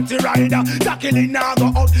without the body rider. Tackling now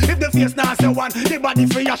go out. If the face now say one, the body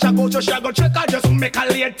free, I shall go to Chicago. Check out just make a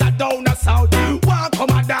later down the south. Walk come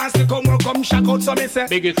and dance, come shack out. So me say,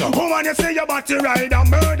 woman, you say your body rider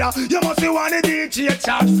murder. You must want the DJ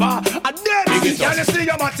charge for a dead. Girl, you say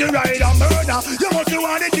your body rider murder. You must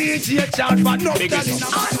want the DJ charge for no telling.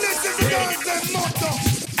 And this is the motto.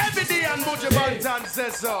 Every day and Buju Banton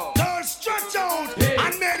says so. Don't stretch out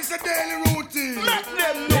and make this a daily routine. Let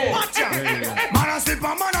them know. Watch out. Man a slip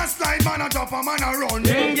a man a slide, man a drop a man a run.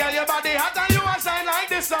 Girl, your body hot and you a shine like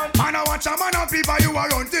the sun. Man a watch a man a people, you a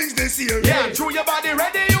run things this year. Yeah, true your body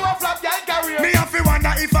ready, you a flap your career. Me a fi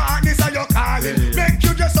wonder if a hotness are your calling. Make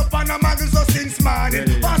you dress up on a muggle so since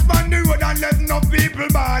morning. Pass on the road and let no people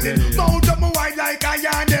balling. Mount up my white like a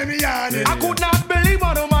yarn, them yarning. I could not believe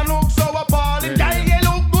what a man looks so appalling. Girl, you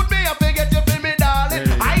look good, me a forget you feel me, darling.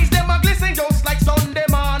 Eyes them a glisten just like Sunday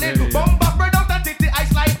morning. Bumper spread out and titty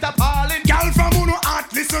eyes like appalling. Girl from Uno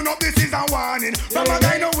Art, listen up, this is a warning. From a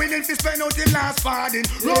guy no willing to spend out him last farthing.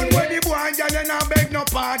 Run when the boy and girl you not beg no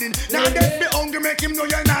pardon. Now they be hungry, make him know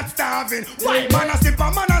you're not starving. Why man a slip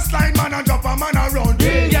a man a slide, man a drop a man a run.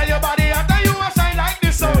 Girl your body hot and you a shine like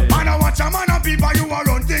the sun. Man a watch a man a people, you a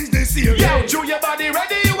run things this year. Yeah, chew your body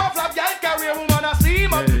ready, you a flap your career, woman a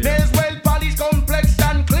steam up. There's well polished, complex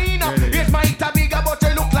and cleaner. It's might a bigger but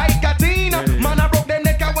you look like a Tina. Man a broke them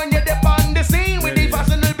neck when you dip on the scene. With the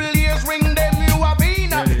fashionable ears ring them you a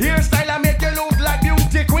bean. Hairstyle a make you look like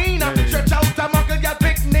beauty queen. Stretch out a muckle, get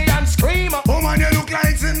pick me and scream. Woman you look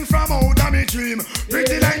like sin from out of me dream.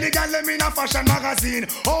 Pretty like the girl them in a fashion magazine.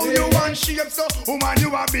 Oh you want shape so woman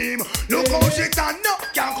you a beam. Look how she turn up,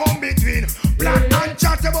 can't come between. Black and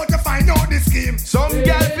chat about to find out the scheme. Some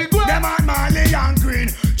girl be good, them and Marley and Green.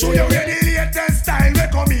 Show you where the latest style we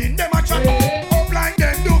come in. Them a chat up like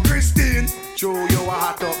them do Christine. Show you a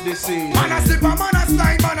hot up the scene. Man a slip a man a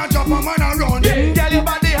slide, man a drop a man a run. Girl your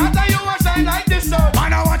body hot and you a shine like the sun.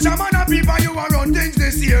 Man a watch a man a people, you a run things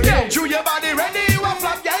this year. Show your body ready, you a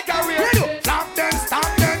flap your career. Flap them, stop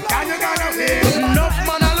them, can you gonna live? Enough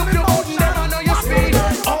man a look you out and them a know your speed.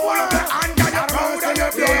 All of the hand got your proud and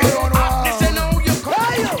your feet. Listen how you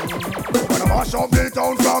come. When I mash up the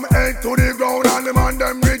town from head to the ground and the man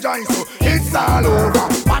them rejoice. So it's all over.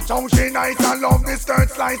 Watch how she nice and love the skirt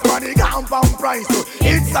slice for the compound price. So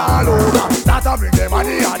it's all over. Start to bring them on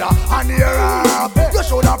the other and the half. You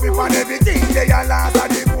should have people and everything they are last.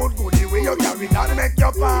 And the good goodie way you carry and make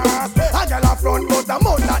your pass. A girl a front goes a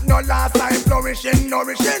month that no last time. Flourishing,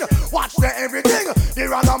 nourishing. Watch the everything. The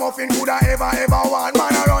ragamuffin could have ever want.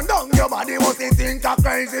 Man a run down your body was it think a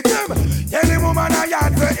crazy Jim. Tell the woman a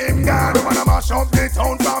yard for him God. Man a mash up the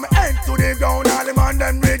town from end to the ground. All the man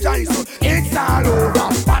them rejoice. So it's all over.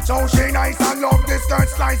 Watch how she nice and love the skirt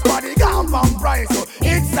slice body compound price. So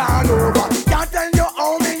it's all over. Can't tell you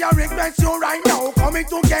how me I regret you right now. Coming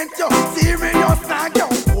to get you serious like you.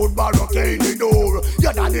 Good barricade the door.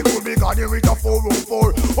 Your daddy could be got with a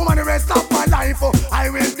 404. Woman the rest of my life I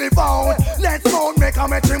will be bound. Let's go make a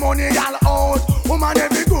matrimonial out. Woman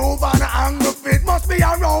every groove and angle fit must be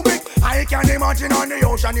aerobic. I can imagine on the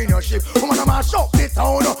ocean in your ship. Woman I mash up the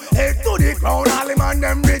town. Head to the ground. All the man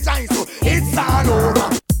them rejoice. So it's all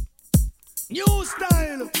over. New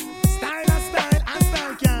style. Style and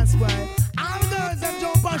style can't spoil. All girls them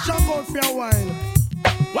jump and shock out for a while.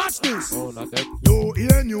 Watch this. Oh, not that. You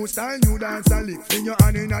hear new style, new dance and lick. Fling your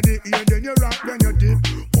hand in the ear, then you rock, then you dip.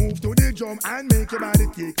 Move to the drum and make your body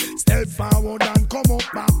kick. Step forward and come up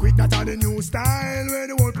back quick. That's the new style where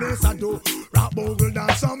the whole place I do. Rap, bogle,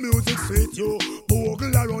 dance, some music sweet you.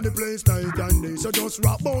 Bogle around the place night and day. So just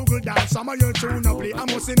rap, bogle, dance, some of your tune a play. I'm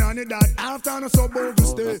missing on it that after no so bogle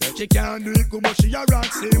stay. She can't do it good, but she a rock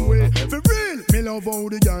same way. For real, me love how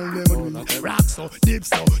the girl them do. Rock so, dip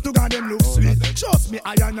so, to got them look sweet. Trust me,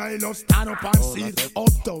 I love stand up and see.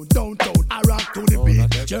 Uptown, downtown, I rock to the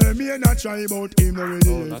beat. Jeremy and I try but him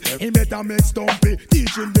already. He better make stumpy,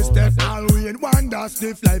 teach him the step. Always in wonder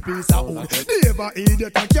stiff like piece of wood. Never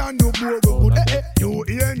idiot I can do more good. New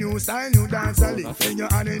ear, new style, new dance a lick. Then you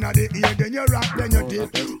hand in the ear, then you rock, then you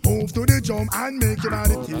dip. Move to the drum and make your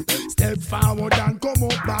body tip. Step forward and come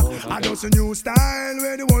up back. I just a new style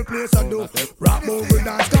where the whole place I do. Rap over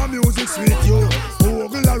dance, come music sweet you.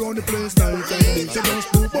 Ogle around the place night and day. So just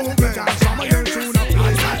do boom and dance from a girl tune up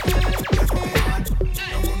place.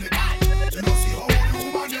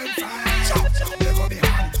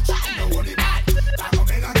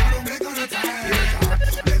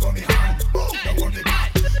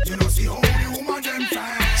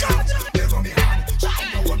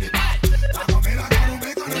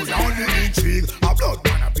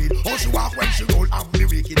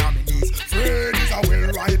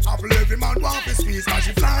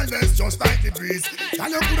 Just like the breeze.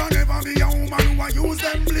 And you coulda never be a woman who a use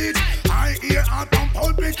them bleach. I hear her from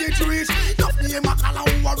pulpit it reach. Not me a macala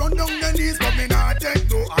who a run down the knees, but me not take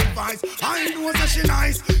no advice. I know that she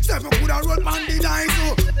nice. Step you coulda roll on the dice.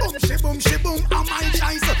 Boom she boom, am I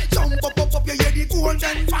choice? Jump up, you hear the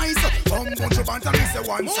golden voice. Come Buju Banton, me say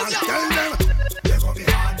one song. Tell them, they go me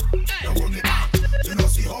hard, they go me back. You know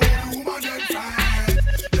see how the woman them fight.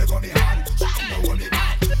 They go me hard, they go me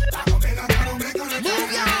back. That go make a girl make her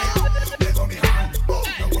move ya.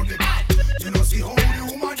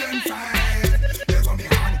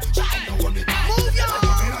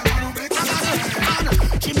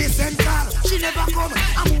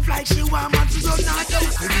 She want man to go not down.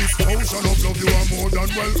 To this ocean of love you are more than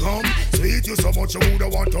welcome. Sweet you so much you woulda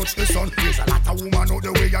want touch the sun. There's a lot of woman out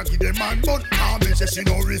the way and give them man, but can't mention she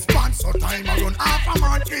no response. So time I run half a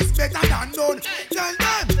man is better than none. Tell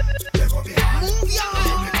them they go be hard. Move ya.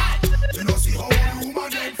 You know see how the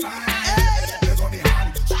woman them fight. They go be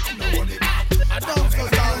hard. She know what they back. I don't feel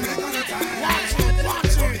down. Watch it.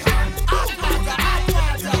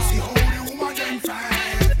 You know see how the woman them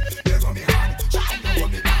fight. They go be hard.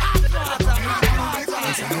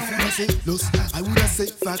 Look, I woulda say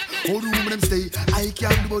fact. All the women them stay, I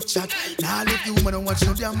can't do but chat. Now let the woman watch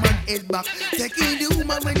no damn man head back. Taking the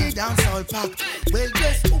woman when they dance all pack. Well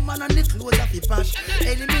dressed woman and the clothes of the patch.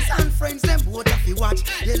 Enemies and friends them both of the watch.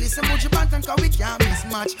 They listen Buju Banton cause we can't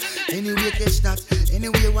mismatch. Anyway catch that,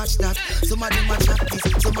 anyway watch that. Some of them a chat this,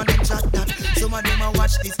 some of them chat that. Some of them a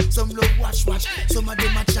watch this, some love watch. Some of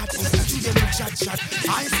them a chat this, two them a chat.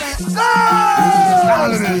 I say,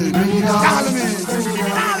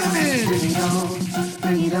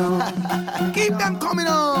 Bring it on. Keep them coming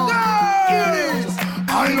on. Here it is.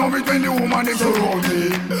 I love it when the woman is around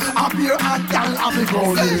me. Up here and down, I'll be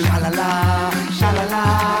growing. Shalala, shalala,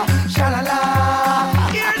 shalala.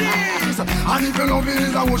 Here it is. And if you love it,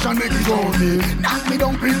 it's a ocean make it on me. Knock me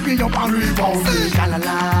down, pick me up and rebound me.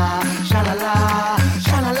 Shalala, shalala,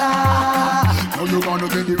 shalala. Now you gonna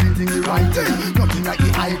get the real thing, the right thing. Nothing like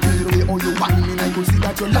the hype, the way all you whining. I could see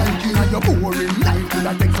that you're liking and you're boring. Life could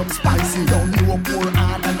have take some spicy. Don't you up more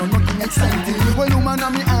hard and nothing exciting. Well, you man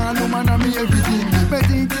and me all, you man and me everything. But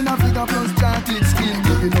thinking of figure plus chocolate skin.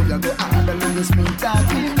 You know you go hard and love you smooth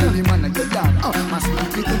talking. Every man and your dad, my sweet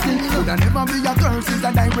little thing. Could have never be a curse, it's a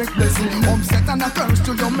direct blessing. Upset and a curse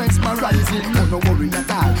to your mesmerizing. Oh, no worry at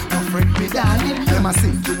all, no friend me darling. Them a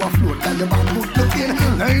sing to a float and your man good looking.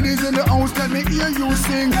 Ladies in the house, let me hear you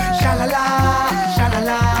sing. Shalala,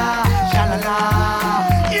 shalala, shalala.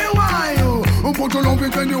 Here why you? Put your love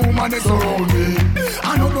it when the woman is around me.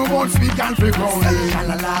 I don't know what speak and fake on me.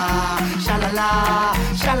 Shalala, shalala,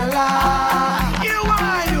 shalala. Here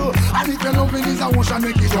why you? And if your love it is a ocean,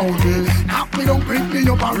 make it on me. Knock me down, pick me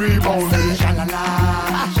up and rebound me. Shalala,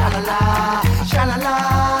 shalala, shalala.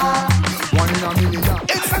 One in a million.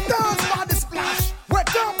 It's a dance for the splash.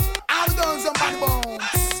 Wet up, all the guns and bad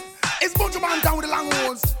bones. It's Buju Banton with the long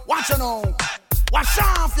horns. Watch you now. Wash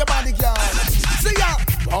off your body, girl. See ya.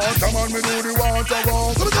 Water man, me do the water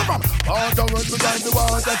walk. Come on, from water run to drive the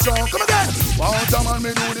water truck. Come again. Water man,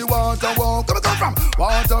 me do the water walk. Come on, from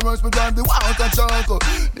water runs, me drive the water truck.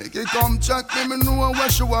 Nicky come check me know where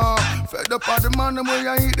she are. Fed up on the man, the way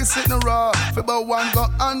I eat the sitting raw. If about one go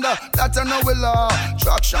under, that I know we law.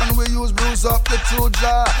 Traction we use, bruise up the two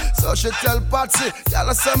jaw. So she tell Patsy, y'all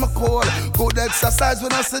a say me cold. Good exercise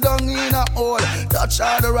when I sit down in a hole. Touch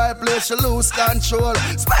her the right place, she lose control.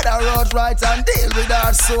 Spread her road right and deal with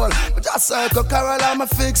her soul. But just circle Carol, I'ma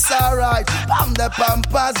fix her right. Pam the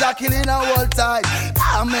pampas, Jackie in a whole tight.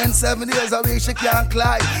 I'm in 7 days a week, she can't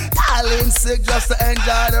glide. Darling sick just to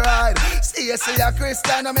enjoy the ride. See you see a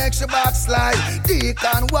Christian to make you backslide.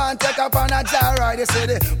 Deacon one take up on a jar ride. You see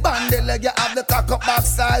the bandy leg, you have the cock up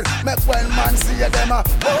backside. Make when man see you them a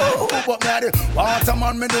oh, but me a the water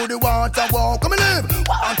man, me do the water walk. Come and live.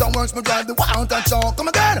 Water works, me drive the water chalk. Come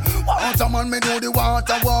again. Water man, me do the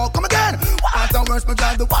water walk. Come again. Water works, me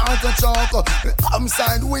drive the water chalk. Come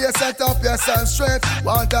sideways, set up yourself straight.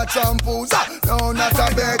 Water shampoos, no not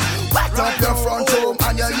a bed. Wet up your front room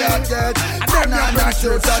and your yard gate. Then I'm not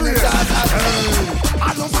sure to the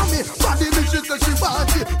I love me, body bitches that she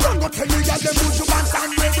wants it. Don't go tell me that them Buju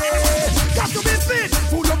Banton ready. Got to be fit,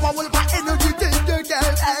 full of power, my energy, take the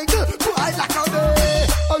girl angle. Boy like a day.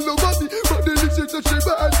 I love me, body bitches that she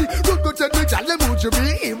wants it. Don't go tell me that them Buju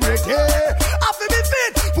be ready. I feel me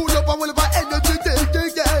fit, full of power, my energy, take the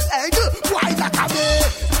girl angle. Boy like a day.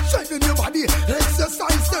 Strengthen your body,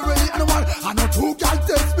 exercise steadily. And I know two girl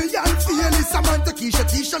test me and feel it. Samantha, Keisha,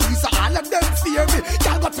 Tisha, Lisa, all of them fear me.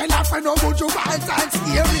 Girl go tell her friend no Buju Banton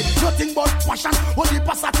scare me. Nothing but passion, only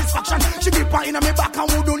for satisfaction. She be in me back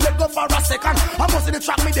and wouldn't let go for a second. I must in the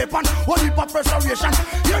track me depend, only for preservation.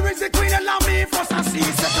 Here is the queen, allow me first and see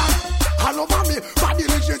second. All over me, body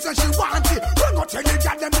legends and she want it. Don't go tell the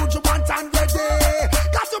girl them Buju Banton ready.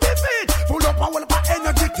 Got to be fit, full of power, for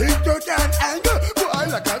energy, think you can anger.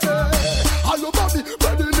 Boy like a day. All over me,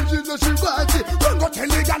 body legends and she want it. Don't go tell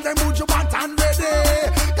the girl them Buju Banton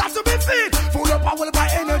ready. Got to be fit, full of power, for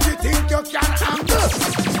energy, think you can anger.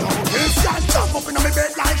 This girl jump up in my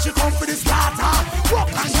bed like she come for the starter.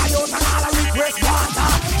 Walk and go out and all I request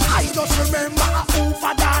water. I just remember a fool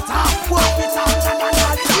for data. Walk it out and all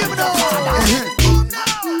give me the water.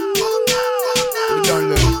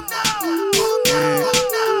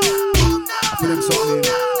 I feel them something.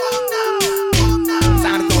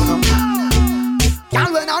 Girl,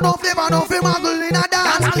 when I don't feel muggle in a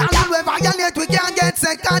dance. Girl, when violate, we can't get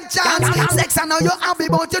second chance. Sex, I know you're happy,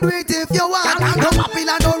 but you do it if you want. No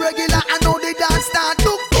popular, no regular, I know the dance start.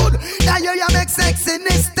 Look good, now you make sex in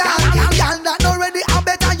this style. Girl, that not ready, I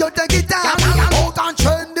better you take it out. Out and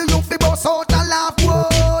trendy, you feel boss out and laugh,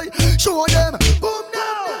 boy. Show them, boom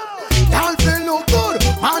now. Girl, feel look good,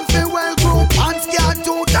 man feel well groomed. Pants can't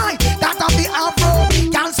too tight, that'll be afro.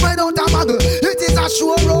 Can't spread out a muggle, it is a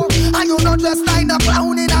show room. And you not just like the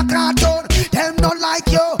clown in a cartoon. Them don't like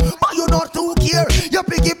you, but you not too care. You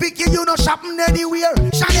picky, you no shopping anywhere.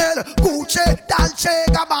 Chanel, Gucci, Dolce,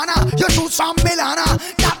 Gabbana. You shoot from Milana,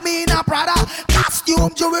 that mean a Prada.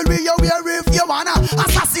 Costume, jewelry, you wear if you wanna.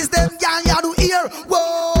 Assassins them, girl, you do here.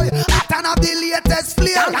 Whoa, that and the latest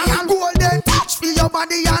flair. Golden touch for your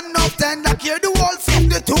body and not tender care. The whole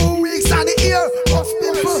 52 weeks and the year. Most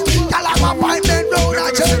people, y'all have appointment round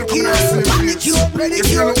a jerk here. Manicure,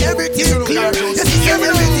 pedicure, everything clear. You see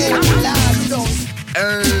everything.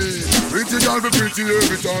 Hey, pretty girl be pretty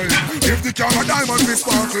every time. If the camera diamond be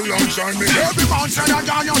sparkle and shine me. Every man said that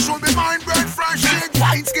girl you should be mine. Bread fresh, shake,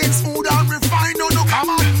 white skin, smooth and refined. No, no,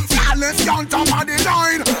 come on, flawless, on top of the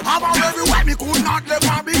line. About everywhere me could not leave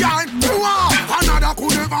her behind. Another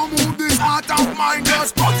could never move this heart of mine.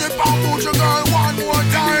 Just put it on Buju girl one more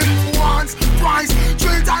time. Once, twice,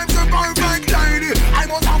 3 times the perfect lady. I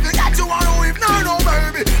must have to get you on if not, no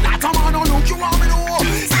baby. Like a man, no look you want me to.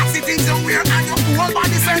 Sexy things you wear and your whole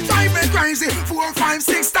body say drive me crazy. 4, 5,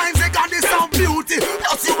 6 times they got this some beauty.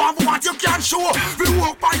 Plus you have what you can show. We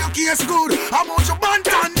work by your case good. I'm on your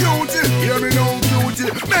Banton duty. Hear me now beauty.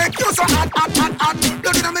 Make you so hot.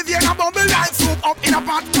 Look at me vein above me like soup up in a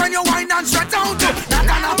pot. When you wine and stretch out. Not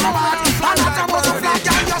an apparat. And not a muscle flag.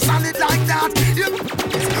 And you solid like that.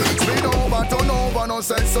 Spin over, turn over. No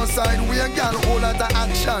sense aside. We a girl all at the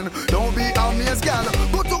action. Don't be amazed girl.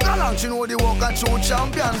 Go to Galant. You know the walk and true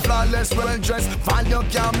champion. Flawless, well dressed. Value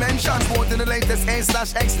can't mention. Both in the latest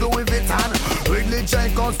A/X Louis Vuitton. Wrigley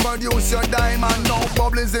Jacobs produce your diamond. No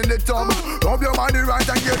bubbles in the tub. Rub your body right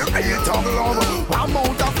and get the real tongue love. One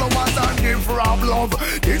mount of flowers and give for our love.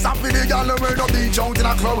 This a for the girl who wear the beach out in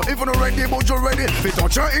a club. If you're ready, but you're ready. We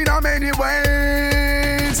touch her in a many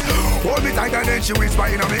ways. Hold me tight and then she whisper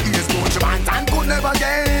in my ears. Buju Banton could never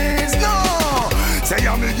guess. No. Say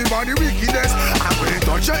I'm making body wickedness. I'm going to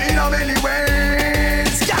touch her in a many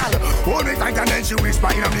ways. Girl, hold me tight and then she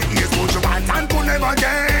whisper in my ears. Buju Banton could never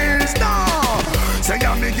guess. No. Say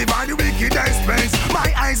I'm making body wickedest space.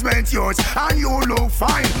 My eyes meant yours and you look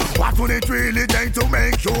fine. What would it really take to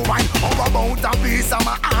make you mine? How about a piece of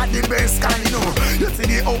my heart, the best kind, you know. You see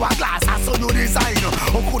the hourglass, I saw you design.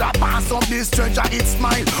 Who could have passed up this treasure, it's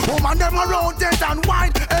mine. Woman, them around it and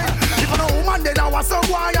wine. Hey, if I know woman, then I was so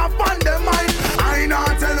why I found them mine. I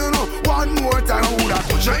not tell you one more time. Who that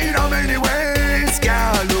put you in a many ways,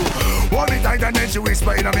 girl. Hold me tight and then she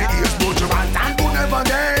whisper in my ears. Buju Banton could never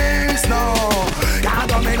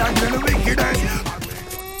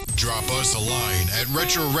Drop us a line at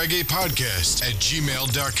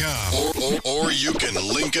retroreggaepodcast@gmail.com. Or you can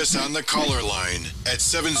link us on the caller line at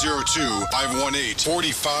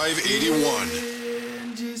 702-518-4581.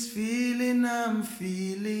 This feeling I'm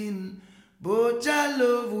feeling, but your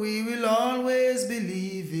love we will always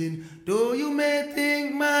believe in. Though you may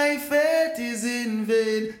think my faith is in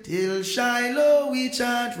vain, till Shiloh we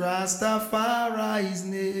chant Rastafari's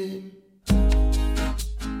name.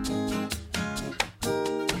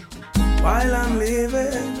 While I'm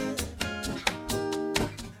living,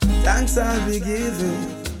 thanks I'll be giving.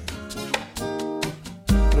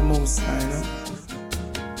 The Most High, no?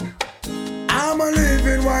 I'm a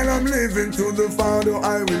living while I'm living, to the Father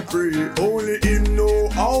I will pray. Only Him know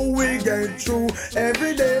how we get through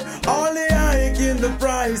every day. Only I give the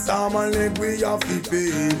price, I'm a leg we have to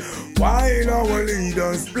pay. While our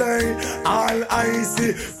leaders play, all I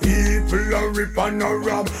see, people are rip and a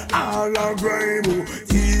rob, all are grave.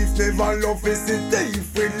 Thieves never love is a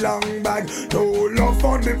thief with long bag. No love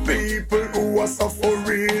for the people who are suffer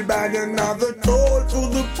real bad. Another toll to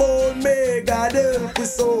the poor, may God help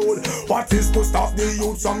his soul. What is to stop the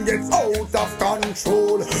youth from get out of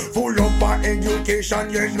control? Full up our education,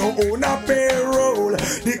 yet no own a payroll.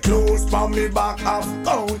 The clothes from me back have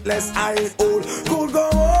countless eyes old. Could go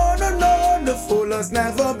on and on, the fool has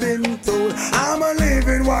never been told. I'm a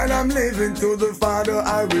living while I'm living, to the Father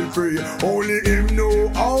I will pray. Only Him know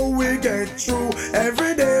how we get through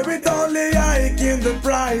every day. With only I give the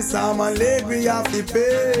price, I'm a leg we have to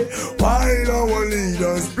pay. While our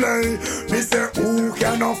leaders play, me say who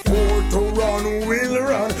can afford to run will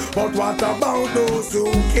run, but what about those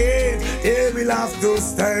who can't? They will have to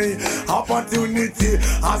stay. Opportunity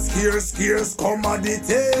a scarce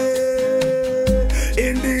commodity.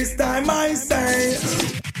 In this time I say,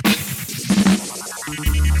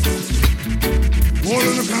 all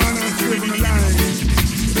in the corner, living the line.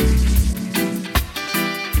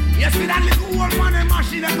 Yes, see that little old man and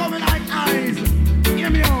machine that coming like eyes. Hear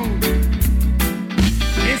me out.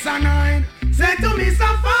 It's a 9. Say to me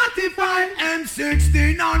some 45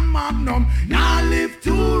 M16 on Magnum. Now live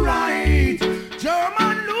to right.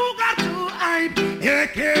 German Luger to hype.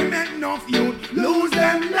 AK make enough youth lose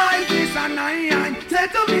them life. It's a 9. Say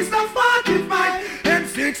to me some 45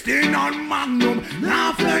 M16 on Magnum.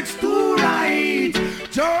 Now flex to right.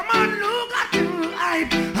 German Luger to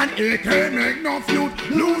hype. And AK make enough youth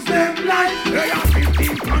lose them life. They are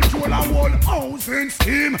 15 control a whole housing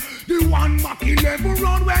scheme. The one Mach 11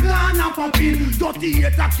 run where Ghana pop in. 38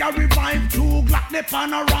 a carry vibe, 2 Glock they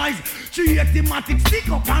pan a rise. 380matic stick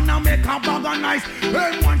up and a make a bag of nice.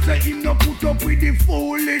 And one say him no put up with the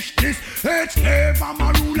foolishness. HK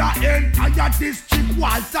Mama ruler entire district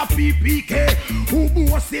Walter PPK. Who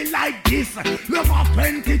bossy like this? Love a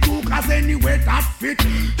 22 cause anyway that fit.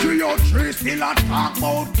 303 still a talk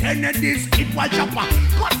about Kennedy's kid while chopper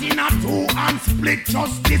cut in a 2 and split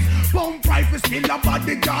justice. Bomb rifle still a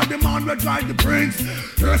bodyguard, the man will drive the Prince.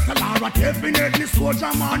 First Lara definitely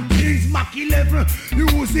soldier man things. Mach 11,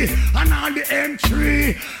 Uzi and all the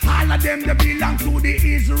M3. All of them they belong to the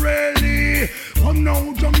Israeli. Come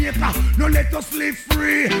now Jamaica, no let us live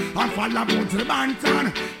free. And follow go to the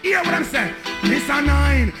Banton. Hear what I'm saying? Miss a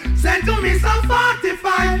 9, send to me some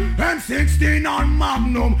 45 M16 on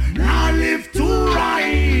Magnum. Now live to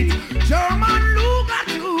right. German Luger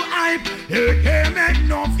to hype. AK make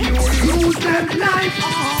no fuel, lose them life.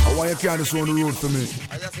 Why you can't just run the road for me?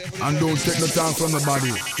 And don't take no time from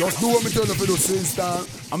nobody. Just do what me tell you for the same style.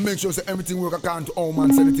 And make sure say everything work according to how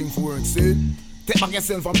man say anything for work. See? Take back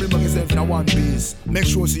yourself and bring back yourself in a one piece. Make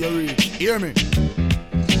sure see you reach. Hear me?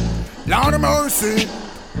 Lord of mercy.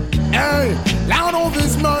 Hey, Lord of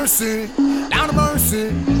His mercy. Lord of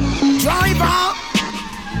mercy. Driver.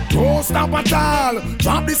 Don't stop at all.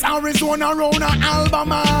 Drop this Arizona round an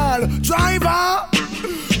Albemarle. Driver,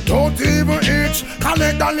 don't even itch.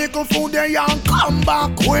 Collect a little food there and come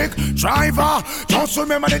back quick. Driver, just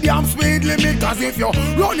remember the damn speed limit. Cause if you're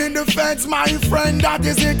running the fence, my friend, that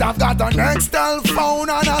is it. I've got an Nextel phone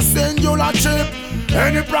and a singular chip.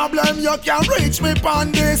 Any problem you can reach me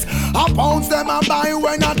on this. I pounds them and buy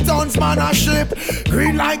when a tons man a ship.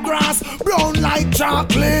 Green like grass, brown like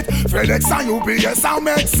chocolate. FedEx and UPS I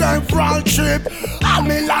make several trip. All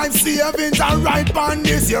me life savings are right on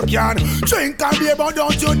this. You can drink and beer but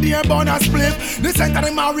don't you dare burn a split. The scent of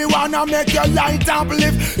the marijuana make your light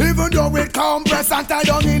uplift. Even though it compress and tie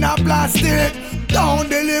down in a plastic. Don't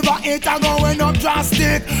deliver it and going up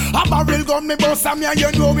drastic. A barrel gun me bust and me and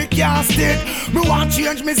you know we can't stick. Me want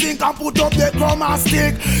change me zinc and put up the chroma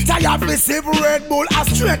stick. Tired me sip Red Bull a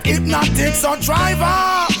straight hypnotic. So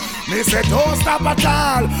driver, Me say don't stop at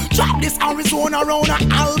all. Drop this Arizona round a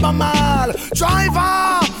Albemarle.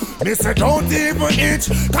 Driver, me say don't even itch.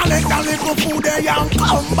 Collect a little food there and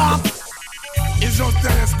come back. It's just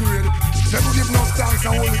tennis grade. Never give no thanks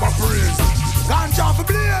and only for praise. Ganja for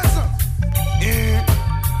blaze. Yeah.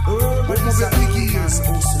 What must be years?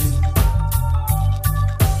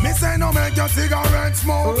 Me say no make your cigarette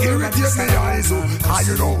smoke irritate me eyes. Cause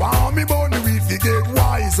you don't want me but me if you get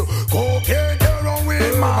wise. Cocaine,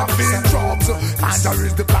 heroin, morphine, drugs. Ganja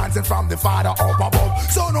is the planting from the Father up above.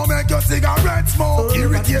 So no make your cigarette smoke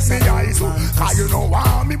irritate me eyes. Cause you don't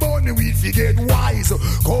want me but me if you get wise.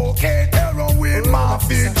 Cocaine, heroin,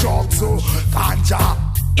 morphine, drugs. Ganja.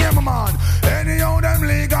 Yeah, my man. Anyhow, them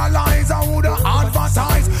legalize, I woulda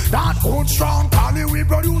advertise that good strong Cali we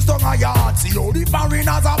produce on a yard. See how the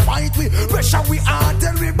foreigners are fight we pressure we hard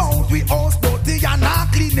tell we bout we house dirty and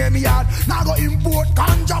not clean them yard. Now go import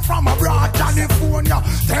ganja from abroad, California,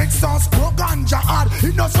 Texas, pro ganja hard.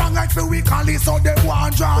 It no strong like the we Cali, so they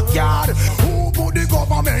want drug yard. Who put the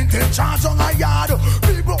government in charge on a yard?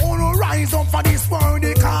 People who rise up for this world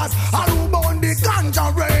cause I who burn the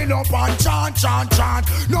ganja rail up and chant.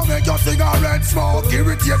 No make your cigarette smoke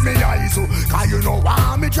irritate me eyes. Cause you know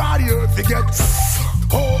why me try the earth to get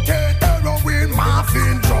cocaine, heroin,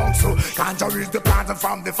 morphine, drugs. Ganja is the plant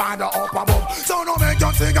from the Father up above. So no make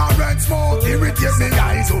your cigarette smoke irritate me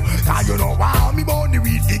eyes. Cause you know why me born the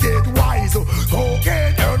weed to get wise.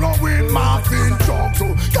 Cocaine, heroin, morphine, drugs.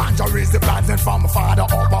 Ganja is the plant from the Father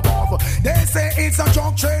up above. They say it's a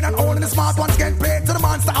drug trade and only the smart ones get paid. To the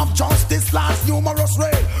monster of justice last numerous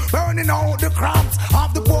raid. Burning out the crops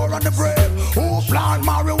of the poor and the brave. Who plant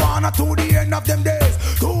marijuana to the end of them days.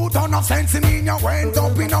 2 tons of sense in your went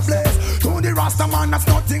up in a blaze. To the Rasta man that's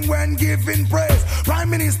nothing when giving praise. Prime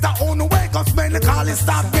Minister on the wake up spend the call it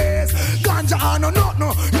stop gaze. Ganja on or not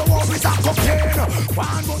no, your worries are cocaine.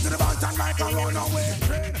 One go to the Banton like a runaway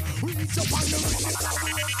train. We reach up on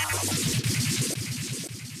the